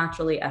 because we're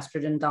naturally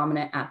estrogen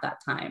dominant at that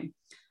time.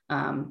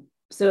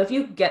 So if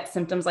you get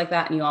symptoms like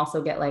that, and you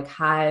also get like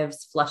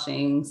hives,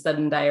 flushing,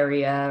 sudden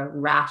diarrhea,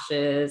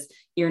 rashes,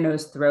 ear,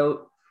 nose,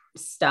 throat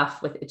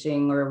stuff with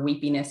itching or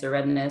weepiness or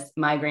redness,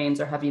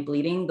 migraines or heavy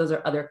bleeding, those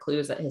are other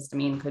clues that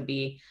histamine could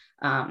be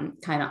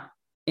kind of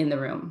in the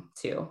room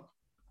too.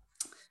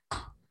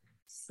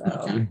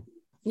 So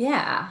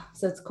yeah,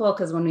 so it's cool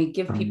because when we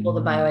give people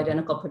the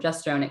bioidentical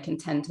progesterone, it can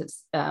tend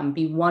to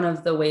be one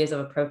of the ways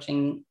of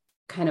approaching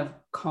kind of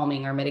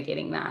calming or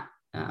mitigating that.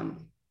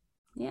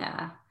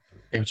 Yeah.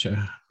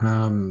 Gotcha.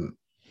 I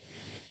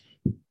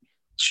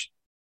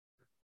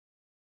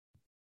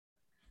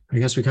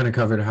guess we kind of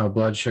covered how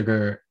blood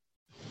sugar,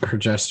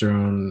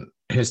 progesterone,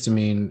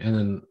 histamine, and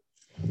then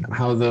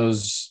how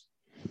those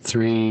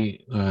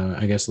three,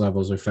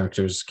 levels or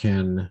factors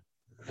can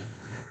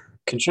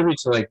contribute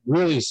to like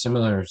really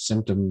similar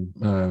symptom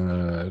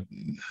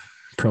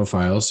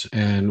profiles,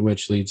 and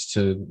which leads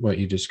to what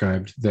you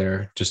described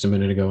there just a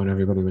minute ago when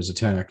everybody was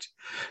attacked.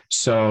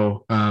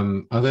 So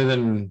other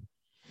than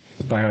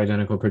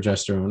bioidentical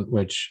progesterone,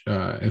 which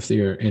if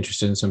you're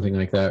interested in something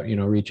like that,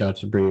 reach out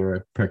to Brie or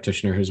a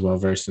practitioner who's well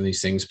versed in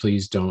these things.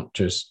 Please don't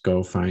just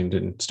go find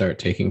and start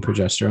taking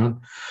progesterone.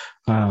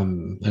 I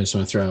just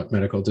want to throw out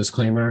medical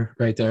disclaimer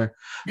right there.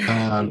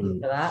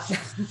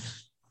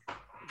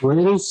 Where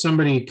does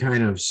somebody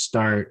kind of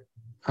start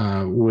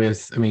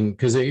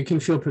because it can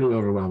feel pretty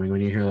overwhelming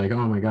when you hear like,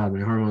 oh my God,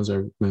 my hormones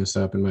are messed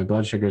up and my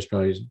blood sugar is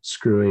probably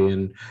screwy,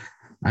 and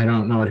I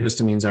don't know what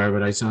histamines are,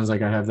 but it sounds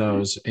like I have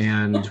those.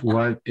 And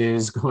what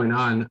is going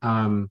on?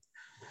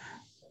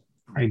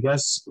 I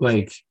guess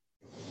like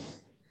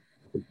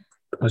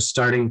a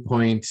starting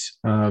point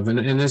of,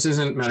 and this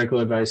isn't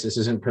medical advice, this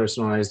isn't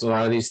personalized. A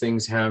lot of these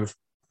things have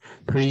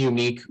pretty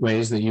unique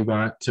ways that you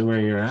got to where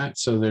you're at.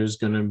 So there's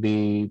going to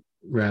be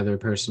rather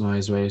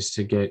personalized ways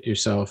to get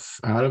yourself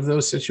out of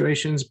those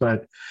situations.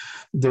 But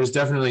there's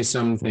definitely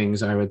some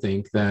things I would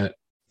think that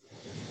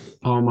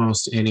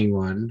almost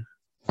anyone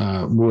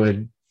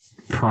would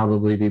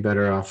probably be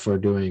better off for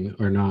doing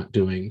or not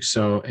doing.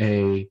 So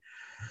a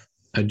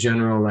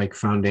general like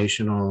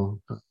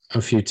foundational,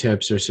 a few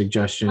tips or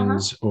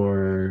suggestions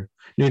or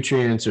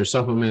nutrients or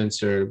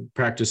supplements or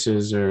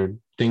practices or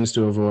things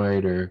to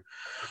avoid, or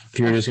if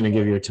you're just going to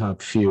give your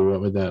top few,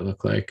 what would that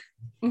look like?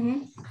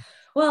 Mm-hmm.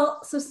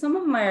 Well, so some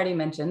of them I already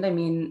mentioned. I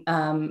mean,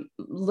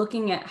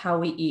 looking at how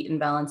we eat and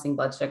balancing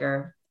blood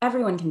sugar,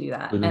 everyone can do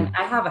that. And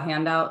I have a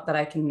handout that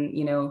I can,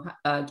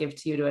 give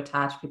to you to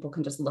attach. People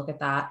can just look at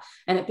that.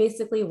 And it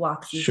basically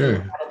walks you through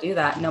Sure. how to do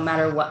that, no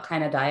matter what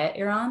kind of diet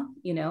you're on.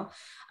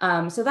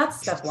 So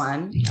that's step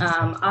one.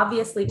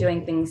 Obviously,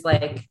 doing things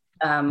like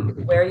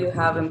where you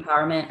have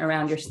empowerment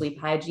around your sleep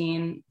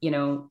hygiene,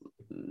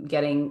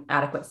 getting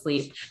adequate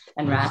sleep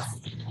and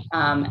rest.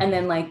 And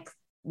then like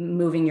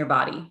moving your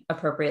body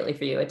appropriately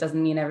for you. It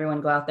doesn't mean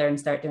everyone go out there and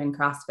start doing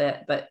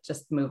CrossFit, but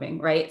just moving,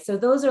 right? So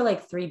those are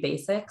like three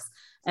basics,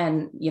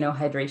 and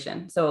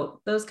hydration. So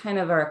those kind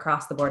of are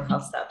across the board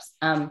health steps.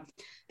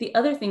 The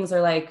other things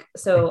are like,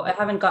 so I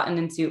haven't gotten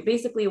into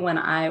basically when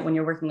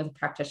you're working with a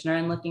practitioner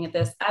and looking at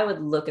this, I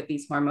would look at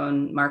these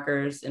hormone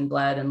markers in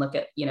blood and look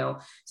at,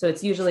 so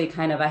it's usually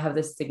kind of, I have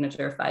this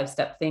signature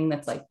 5-step thing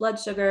that's like blood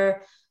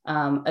sugar,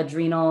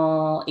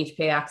 adrenal,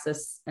 HPA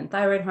axis and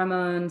thyroid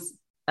hormones,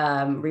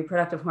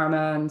 reproductive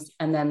hormones,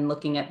 and then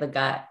looking at the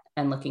gut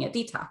and looking at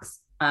detox.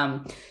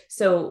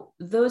 So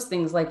those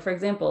things, like, for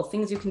example,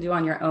 things you can do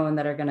on your own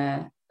that are going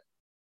to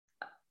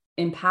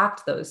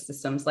impact those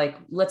systems. Like,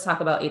 let's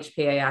talk about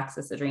HPA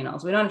axis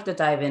adrenals. We don't have to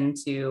dive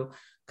into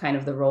kind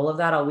of the role of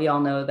that. We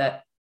all know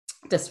that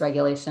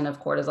dysregulation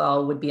of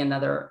cortisol would be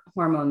another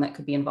hormone that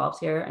could be involved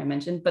here, I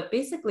mentioned, but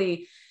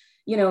basically,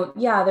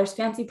 there's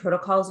fancy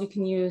protocols you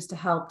can use to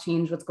help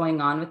change what's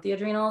going on with the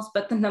adrenals.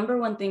 But the number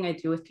one thing I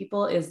do with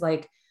people is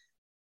like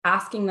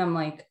asking them,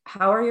 like,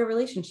 how are your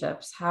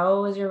relationships?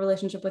 How is your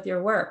relationship with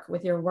your work,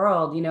 with your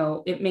world?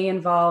 It may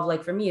involve,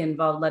 like for me,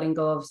 letting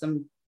go of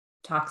some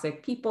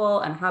toxic people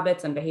and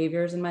habits and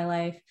behaviors in my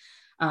life,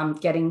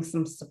 getting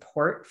some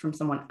support from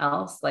someone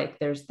else. Like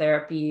there's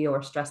therapy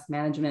or stress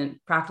management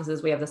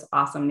practices. We have this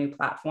awesome new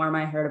platform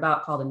I heard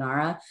about called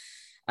Inara.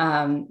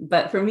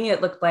 But for me,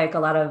 it looked like a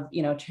lot of,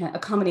 a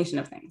combination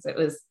of things. It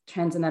was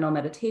transcendental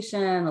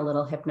meditation, a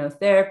little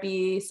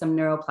hypnotherapy, some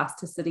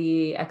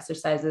neuroplasticity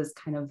exercises,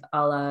 kind of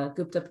a la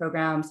Gupta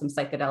program, some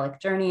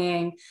psychedelic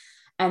journeying,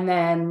 and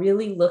then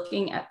really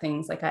looking at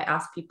things like I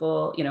ask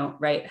people,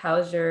 right,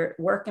 how's your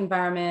work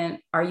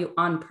environment? Are you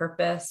on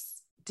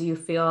purpose? Do you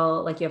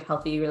feel like you have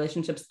healthy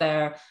relationships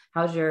there?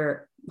 How's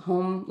your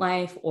home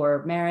life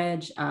or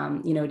marriage?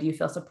 Do you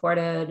feel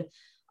supported?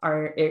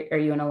 Are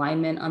you in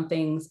alignment on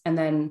things? And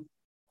then,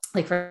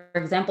 like, for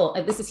example,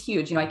 this is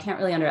huge. I can't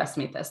really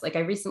underestimate this. Like,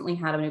 I recently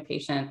had a new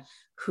patient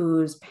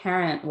whose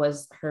parent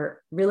was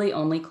her really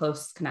only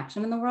close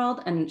connection in the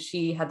world. And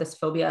she had this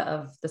phobia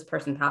of this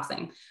person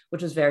passing,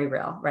 which was very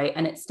real, right?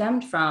 And it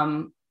stemmed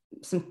from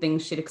some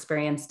things she'd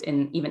experienced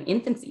in even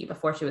infancy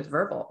before she was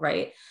verbal,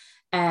 right?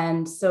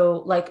 And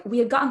so, like, we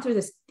had gotten through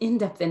this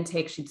in-depth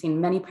intake. She'd seen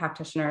many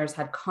practitioners,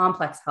 had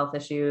complex health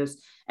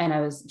issues, and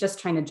I was just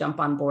trying to jump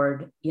on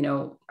board,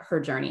 her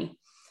journey.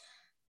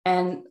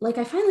 And like,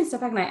 I finally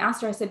stepped back and I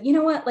asked her, I said,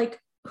 what, like,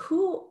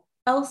 who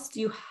else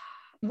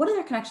what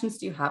other connections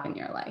do you have in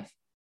your life?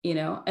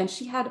 And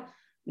she had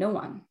no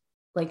one,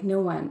 like no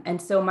one.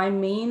 And so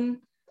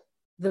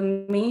the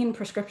main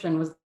prescription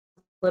was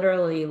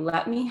literally,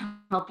 let me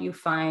help you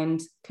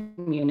find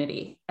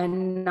community,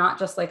 and not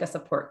just like a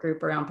support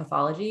group around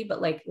pathology,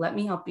 but like, let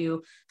me help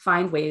you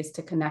find ways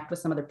to connect with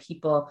some other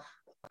people,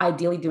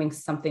 ideally doing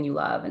something you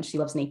love. And she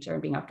loves nature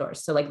and being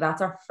outdoors. So like,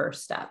 that's our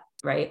first step,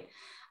 right?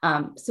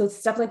 So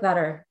stuff like that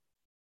are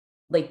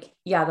like,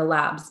 yeah, the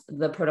labs,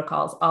 the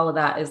protocols, all of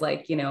that is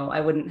like,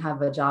 I wouldn't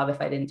have a job if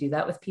I didn't do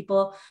that with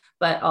people,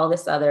 but all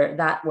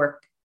that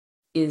work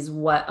is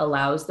what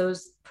allows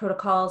those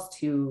protocols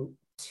to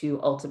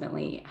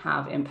ultimately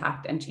have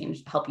impact and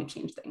help you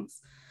change things.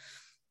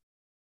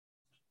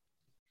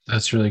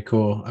 That's really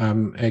cool.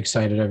 I'm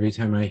excited every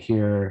time I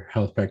hear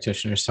health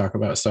practitioners talk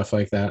about stuff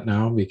like that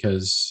now,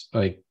 because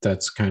like,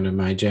 that's kind of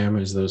my jam,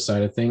 is those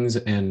side of things.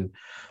 And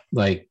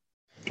like,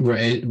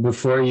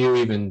 before you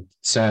even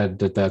said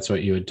that that's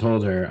what you had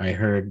told her, I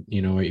heard,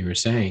 what you were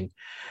saying.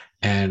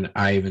 And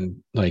I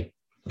even like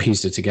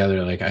pieced it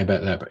together. Like, I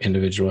bet that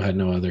individual had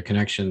no other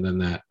connection than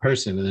that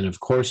person. And then of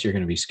course you're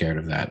going to be scared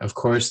of that. Of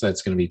course,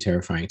 that's going to be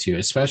terrifying to you,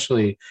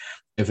 especially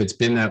if it's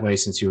been that way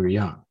since you were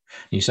young.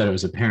 You said it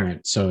was a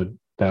parent. So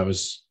that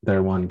was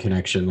their one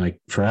connection, like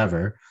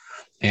forever.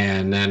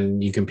 And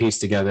then you can piece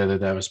together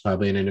that was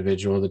probably an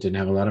individual that didn't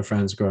have a lot of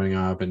friends growing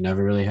up and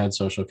never really had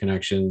social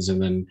connections.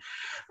 And then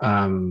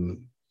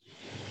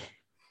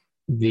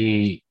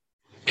the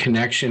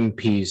connection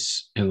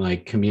piece and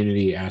like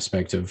community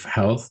aspect of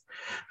health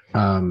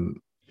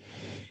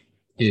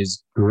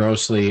is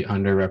grossly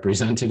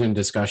underrepresented in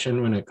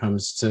discussion when it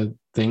comes to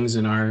things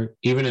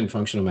even in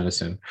functional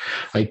medicine.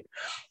 Like,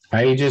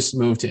 I just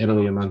moved to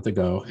Italy a month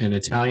ago, and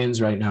Italians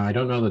right now, I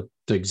don't know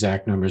the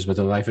exact numbers, but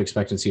the life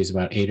expectancy is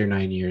about 8 or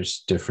 9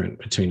 years different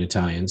between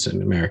Italians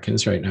and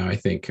Americans right now, I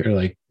think, or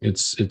like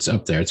it's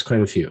up there. It's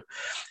quite a few.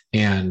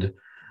 And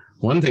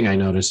one thing I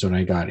noticed when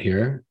I got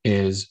here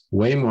is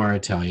way more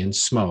Italians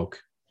smoke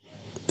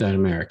than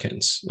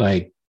Americans.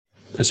 Like,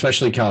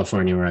 especially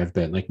California where I've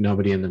been, like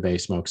nobody in the Bay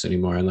smokes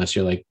anymore unless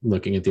you're like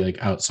looking at the like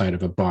outside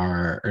of a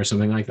bar or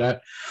something like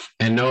that.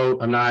 And no,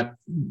 I'm not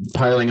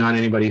piling on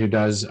anybody who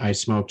does. I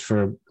smoked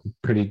for a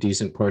pretty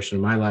decent portion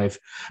of my life.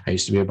 I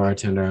used to be a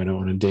bartender. I don't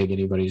want to dig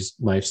anybody's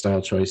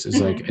lifestyle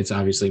choices. Like it's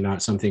obviously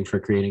not something for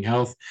creating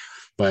health,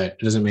 but it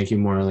doesn't make you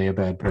morally a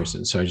bad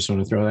person. So I just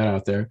want to throw that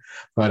out there.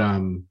 But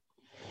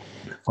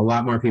a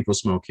lot more people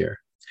smoke here.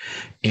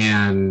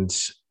 And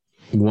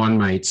one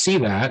might see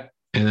that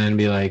and then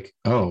be like,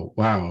 oh,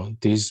 wow,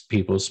 these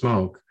people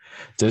smoke.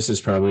 This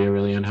is probably a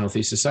really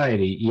unhealthy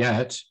society.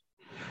 Yet,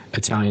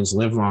 Italians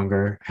live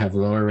longer, have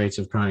lower rates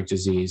of chronic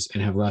disease,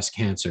 and have less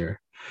cancer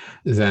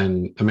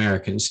than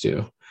Americans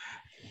do.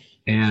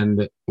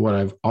 And what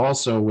I've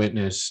also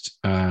witnessed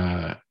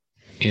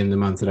in the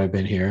month that I've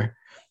been here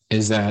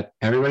is that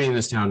everybody in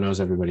this town knows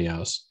everybody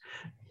else.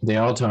 They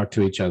all talk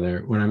to each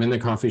other. When I'm in the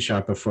coffee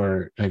shop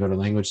before I go to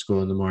language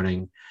school in the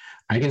morning,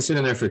 I can sit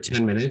in there for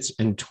 10 minutes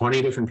and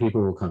 20 different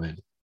people will come in.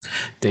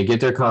 They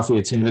get their coffee,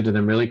 it's handed to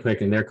them really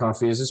quick, and their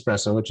coffee is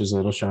espresso, which is a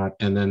little shot.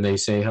 And then they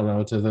say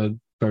hello to the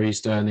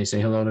barista and they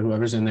say hello to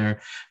whoever's in there.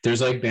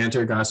 There's like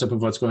banter, gossip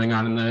of what's going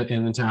on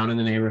in the town, in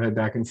the neighborhood,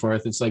 back and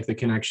forth. It's like the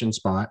connection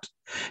spot.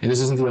 And this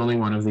isn't the only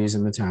one of these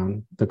in the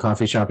town. The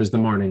coffee shop is the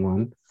morning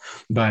one,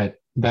 but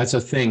that's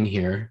a thing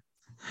here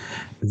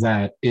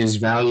that is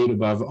valued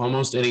above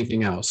almost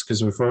anything else.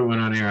 Because before we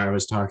went on air, I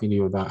was talking to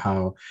you about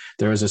how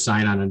there was a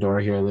sign on a door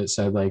here that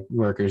said like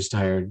workers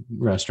tired,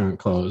 restaurant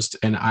closed.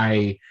 And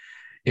I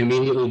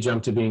immediately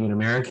jumped to being an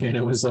American and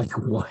it was like,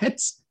 what?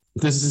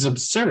 This is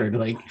absurd.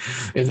 Like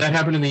if that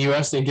happened in the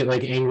US, they'd get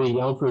like angry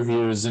Yelp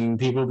reviews and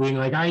people being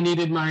like, I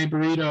needed my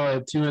burrito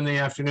at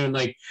 2 p.m.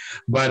 Like,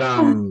 but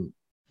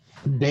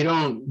they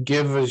don't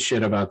give a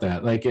shit about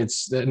that. Like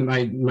it's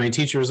my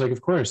teacher was like,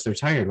 of course they're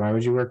tired. Why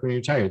would you work when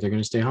you're tired? They're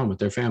going to stay home with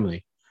their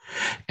family.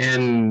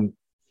 And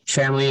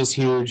family is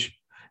huge.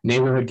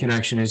 Neighborhood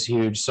connection is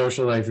huge.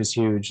 Social life is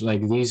huge.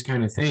 Like these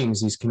kind of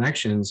things, these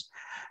connections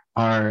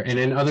are, and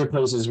in other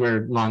places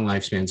where long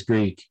lifespans,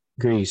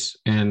 Greece,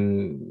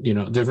 and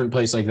different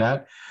place like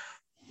that,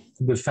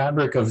 the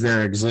fabric of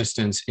their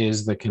existence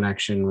is the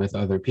connection with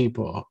other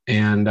people.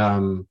 And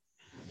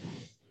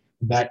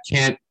that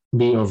can't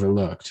be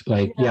overlooked.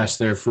 Like, yes,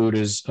 their food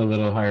is a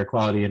little higher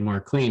quality and more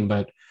clean,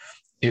 but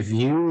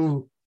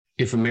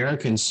if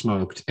Americans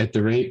smoked at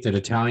the rate that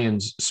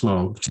Italians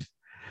smoked,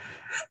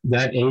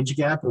 that age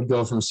gap would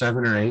go from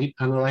 7 or 8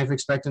 on the life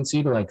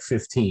expectancy to like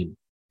 15,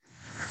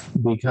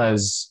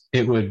 because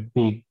it would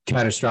be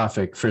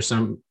catastrophic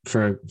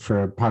for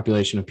a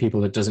population of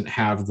people that doesn't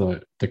have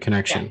the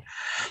connection. Yeah.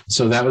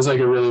 So that was like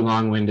a really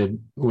long-winded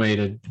way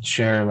to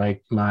share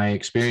like my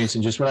experience,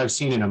 and just what I've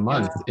seen in a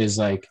month is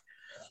like,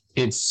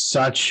 it's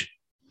such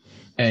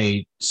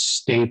a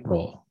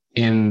staple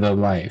in the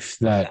life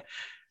that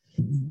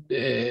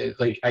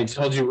like I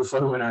told you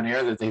before we went on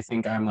air that they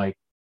think I'm like,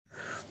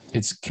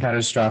 it's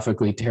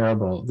catastrophically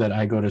terrible that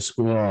I go to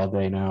school all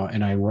day now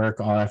and I work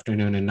all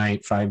afternoon and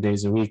night 5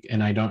 days a week,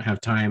 and I don't have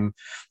time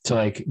to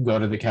like go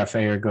to the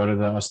cafe or go to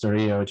the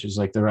osteria, which is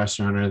like the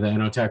restaurant, or the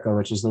enoteca,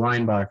 which is the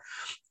wine bar.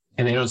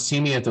 And they don't see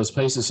me at those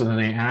places. So then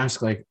they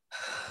ask like,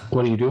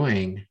 what are you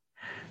doing?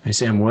 I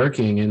say, I'm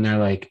working. And they're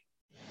like,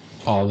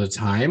 all the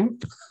time?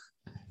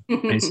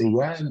 I say,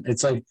 yeah.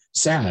 It's like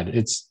sad.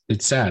 It's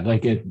sad.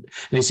 Like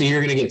they say you're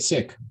going to get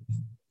sick.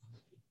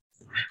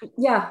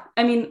 Yeah.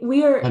 I mean,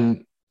 we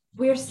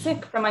are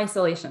sick from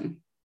isolation.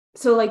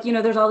 So like,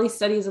 there's all these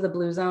studies of the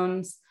blue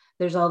zones.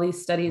 There's all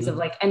these studies of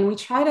like, and we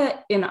try to,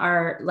 in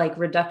our like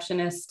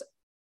reductionist,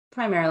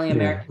 primarily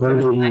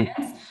American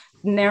science,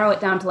 narrow it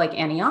down to like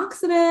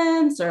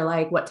antioxidants or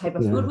like what type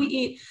of food we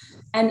eat.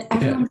 And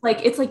everyone's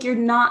like, it's like, you're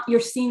not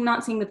seeing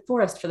the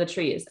forest for the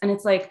trees. And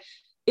it's like,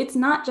 it's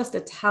not just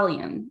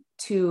Italian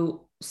to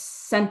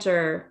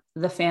center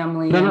the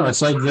family. No,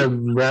 it's like the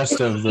rest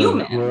of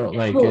the world.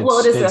 Like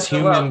it's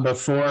human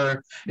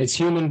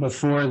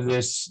before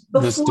this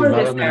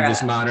development of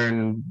this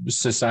modern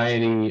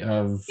society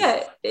of.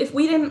 Yeah, if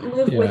we didn't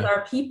live with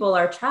our people,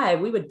 our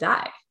tribe, we would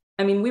die.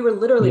 I mean, we were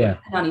literally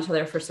dependent on each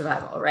other for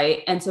survival,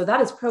 right? And so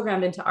that is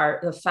programmed into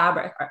the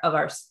fabric of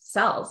our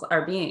cells,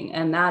 our being,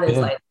 and that is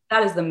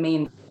that is the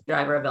main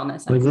driver of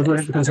illness. Like look what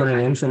happens when an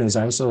infant is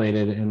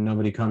isolated and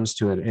nobody comes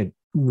to it. It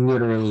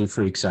literally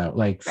freaks out.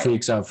 Like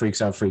freaks out.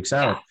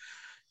 Yeah.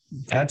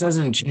 That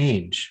doesn't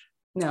change.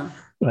 No.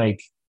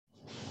 Like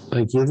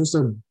you're just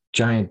a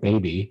giant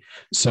baby.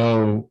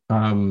 So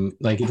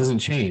like it doesn't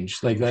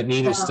change. Like that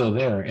need is still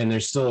there. And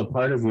there's still a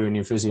part of you in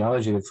your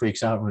physiology that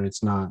freaks out when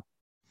it's not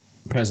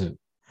present.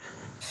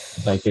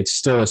 Like it's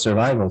still a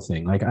survival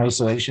thing. Like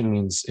isolation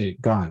means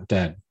gone,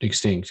 dead,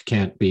 extinct,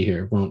 can't be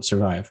here, won't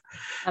survive.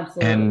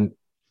 Absolutely. And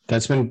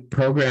that's been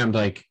programmed,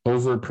 like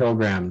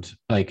over-programmed,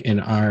 like in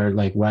our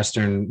like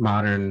Western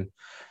modern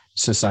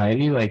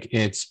society, like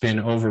it's been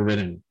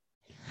overridden.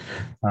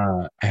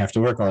 I have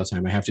to work all the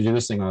time. I have to do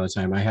this thing all the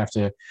time. I have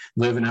to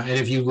live and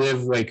if you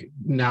live like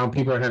now,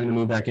 people are having to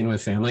move back in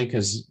with family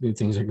because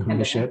things are going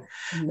to shit.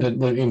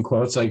 In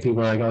quotes, like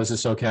people are like, "Oh, this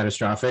is so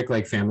catastrophic."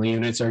 Like family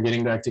units are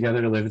getting back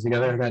together to live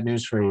together. I got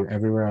news for you.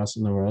 Everywhere else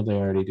in the world, they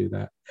already do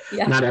that.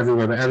 Yeah. Not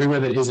everywhere, but everywhere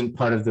that isn't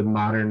part of the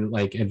modern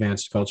like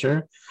advanced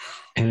culture,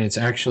 and it's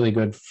actually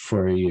good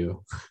for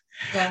you.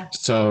 Yeah.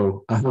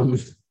 So,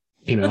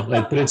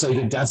 like, but it's like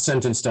a death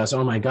sentence to us.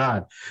 Oh my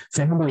God,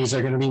 families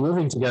are going to be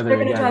living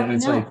together again. And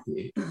it's like,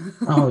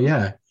 oh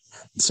yeah.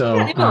 So,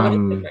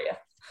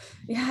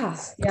 yeah.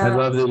 I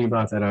love that you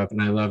brought that up,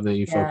 and I love that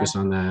you focus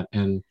on that.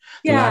 And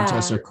the lab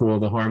tests are cool.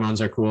 The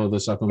hormones are cool. The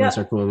supplements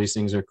are cool. These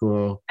things are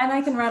cool. And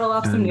I can rattle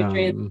off some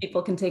nutrients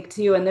people can take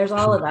too. And there's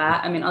all of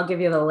that. I mean, I'll give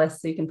you the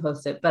list so you can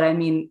post it. But I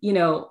mean,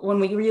 when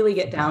we really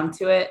get down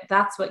to it,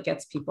 that's what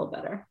gets people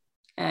better.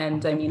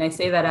 And I mean, I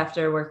say that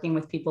after working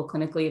with people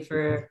clinically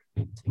for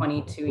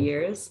 22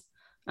 years,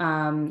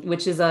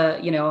 which is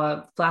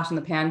a flash in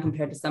the pan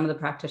compared to some of the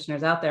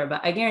practitioners out there.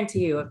 But I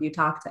guarantee you, if you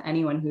talk to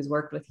anyone who's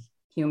worked with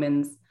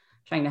humans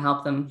trying to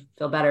help them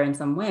feel better in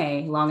some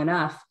way long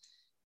enough,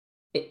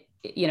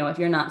 if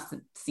you're not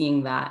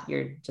seeing that,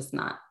 you're just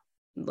not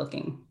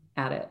looking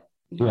at it.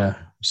 Yeah.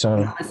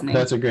 So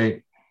that's a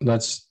great,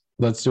 let's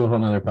do a whole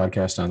nother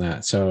podcast on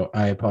that. So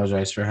I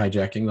apologize for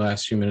hijacking the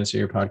last few minutes of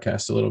your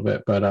podcast a little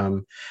bit, but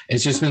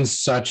it's just been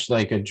such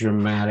like a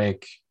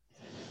dramatic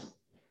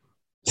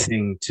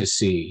thing to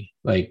see.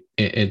 Like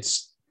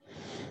it's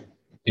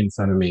in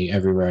front of me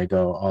everywhere I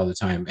go all the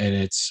time. And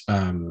it's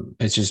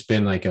just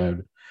been like a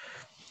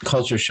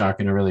culture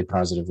shock in a really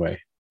positive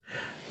way.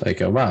 Like,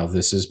 oh, wow,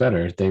 this is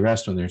better. They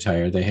rest when they're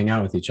tired. They hang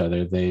out with each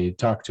other. They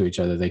talk to each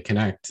other. They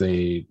connect.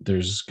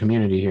 There's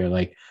community here.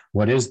 Like,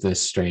 what is this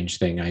strange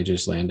thing I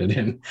just landed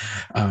in?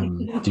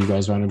 Do you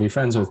guys want to be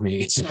friends with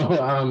me? So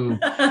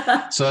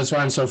that's why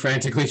I'm so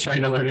frantically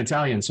trying to learn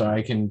Italian so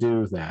I can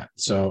do that.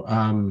 So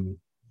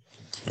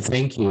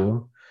thank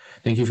you.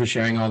 Thank you for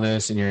sharing all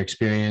this and your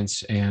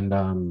experience.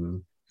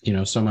 And,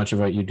 so much of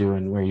what you do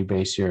and where you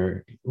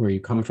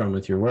come from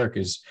with your work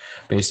is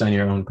based on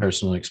your own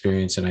personal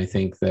experience. And I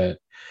think that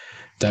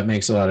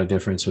makes a lot of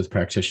difference with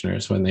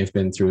practitioners when they've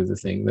been through the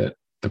thing that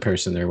the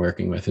person they're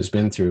working with has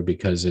been through,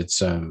 because it's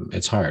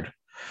hard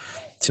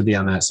to be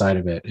on that side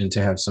of it and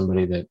to have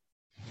somebody that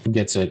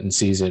gets it and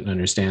sees it and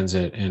understands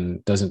it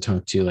and doesn't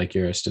talk to you like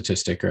you're a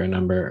statistic or a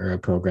number or a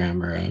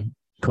program or a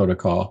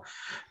protocol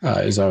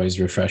is always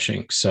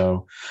refreshing.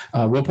 So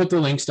we'll put the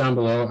links down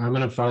below. I'm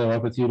going to follow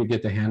up with you to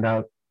get the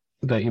handout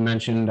that you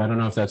mentioned. I don't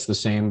know if that's the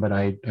same, but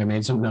I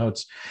made some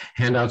notes.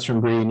 Handouts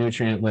from Brie,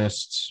 nutrient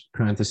lists,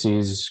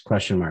 parentheses, ?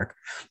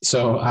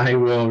 So I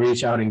will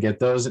reach out and get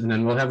those, and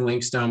then we'll have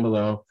links down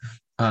below.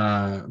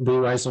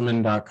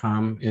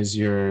 BrieWieselman.com is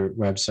your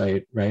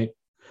website, right?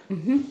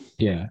 Mm-hmm.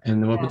 Yeah,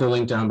 and then we'll put the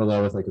link down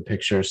below with like a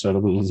picture, so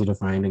it'll be easy to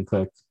find and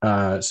click.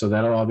 So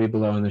that'll all be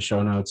below in the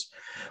show notes.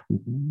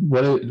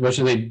 What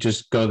should they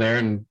just go there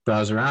and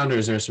browse around, or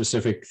is there a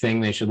specific thing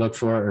they should look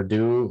for or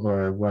do,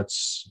 or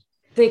what's?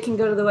 They can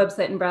go to the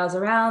website and browse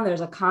around.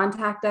 There's a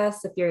contact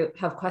us if you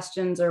have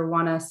questions or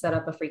want to set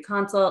up a free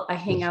consult. I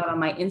hang out on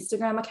my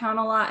Instagram account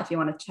a lot. If you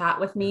want to chat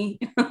with me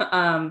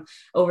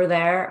over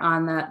there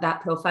on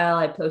that profile,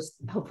 I post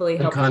hopefully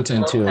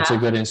content too. It's a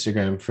good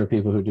Instagram for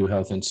people who do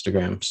health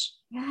Instagrams.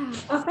 Yeah.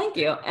 Oh, thank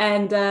you.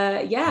 And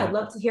I'd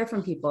love to hear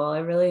from people. I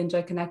really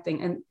enjoy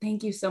connecting. And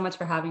thank you so much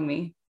for having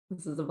me.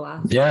 This is a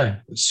blast. Yeah,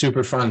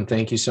 super fun.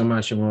 Thank you so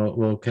much. And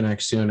we'll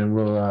connect soon, and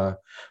we'll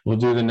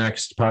do the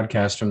next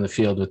podcast from the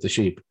field with the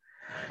sheep.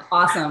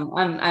 Awesome.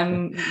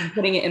 I'm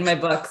putting it in my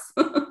books.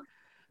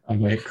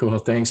 Okay, cool.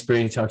 Thanks,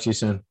 Brie. Talk to you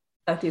soon.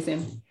 Talk to you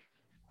soon.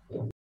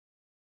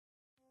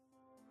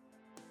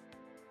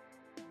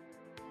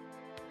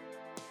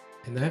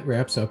 And that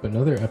wraps up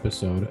another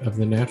episode of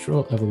the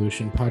Natural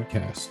Evolution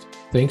Podcast.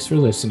 Thanks for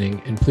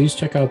listening, and please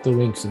check out the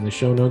links in the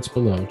show notes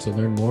below to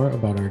learn more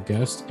about our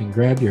guest and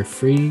grab your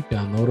free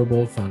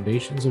downloadable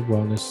Foundations of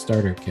Wellness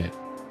Starter Kit,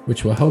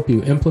 which will help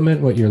you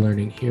implement what you're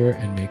learning here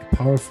and make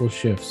powerful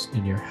shifts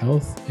in your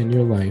health and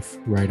your life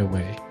right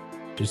away.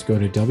 Just go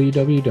to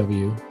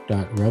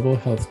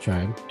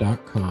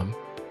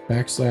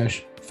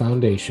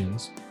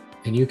www.rebelhealthtribe.com/foundations,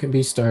 and you can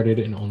be started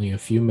in only a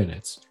few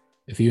minutes.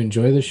 If you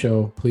enjoy the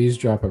show, please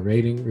drop a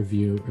rating,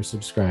 review, or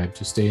subscribe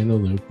to stay in the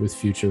loop with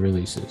future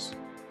releases.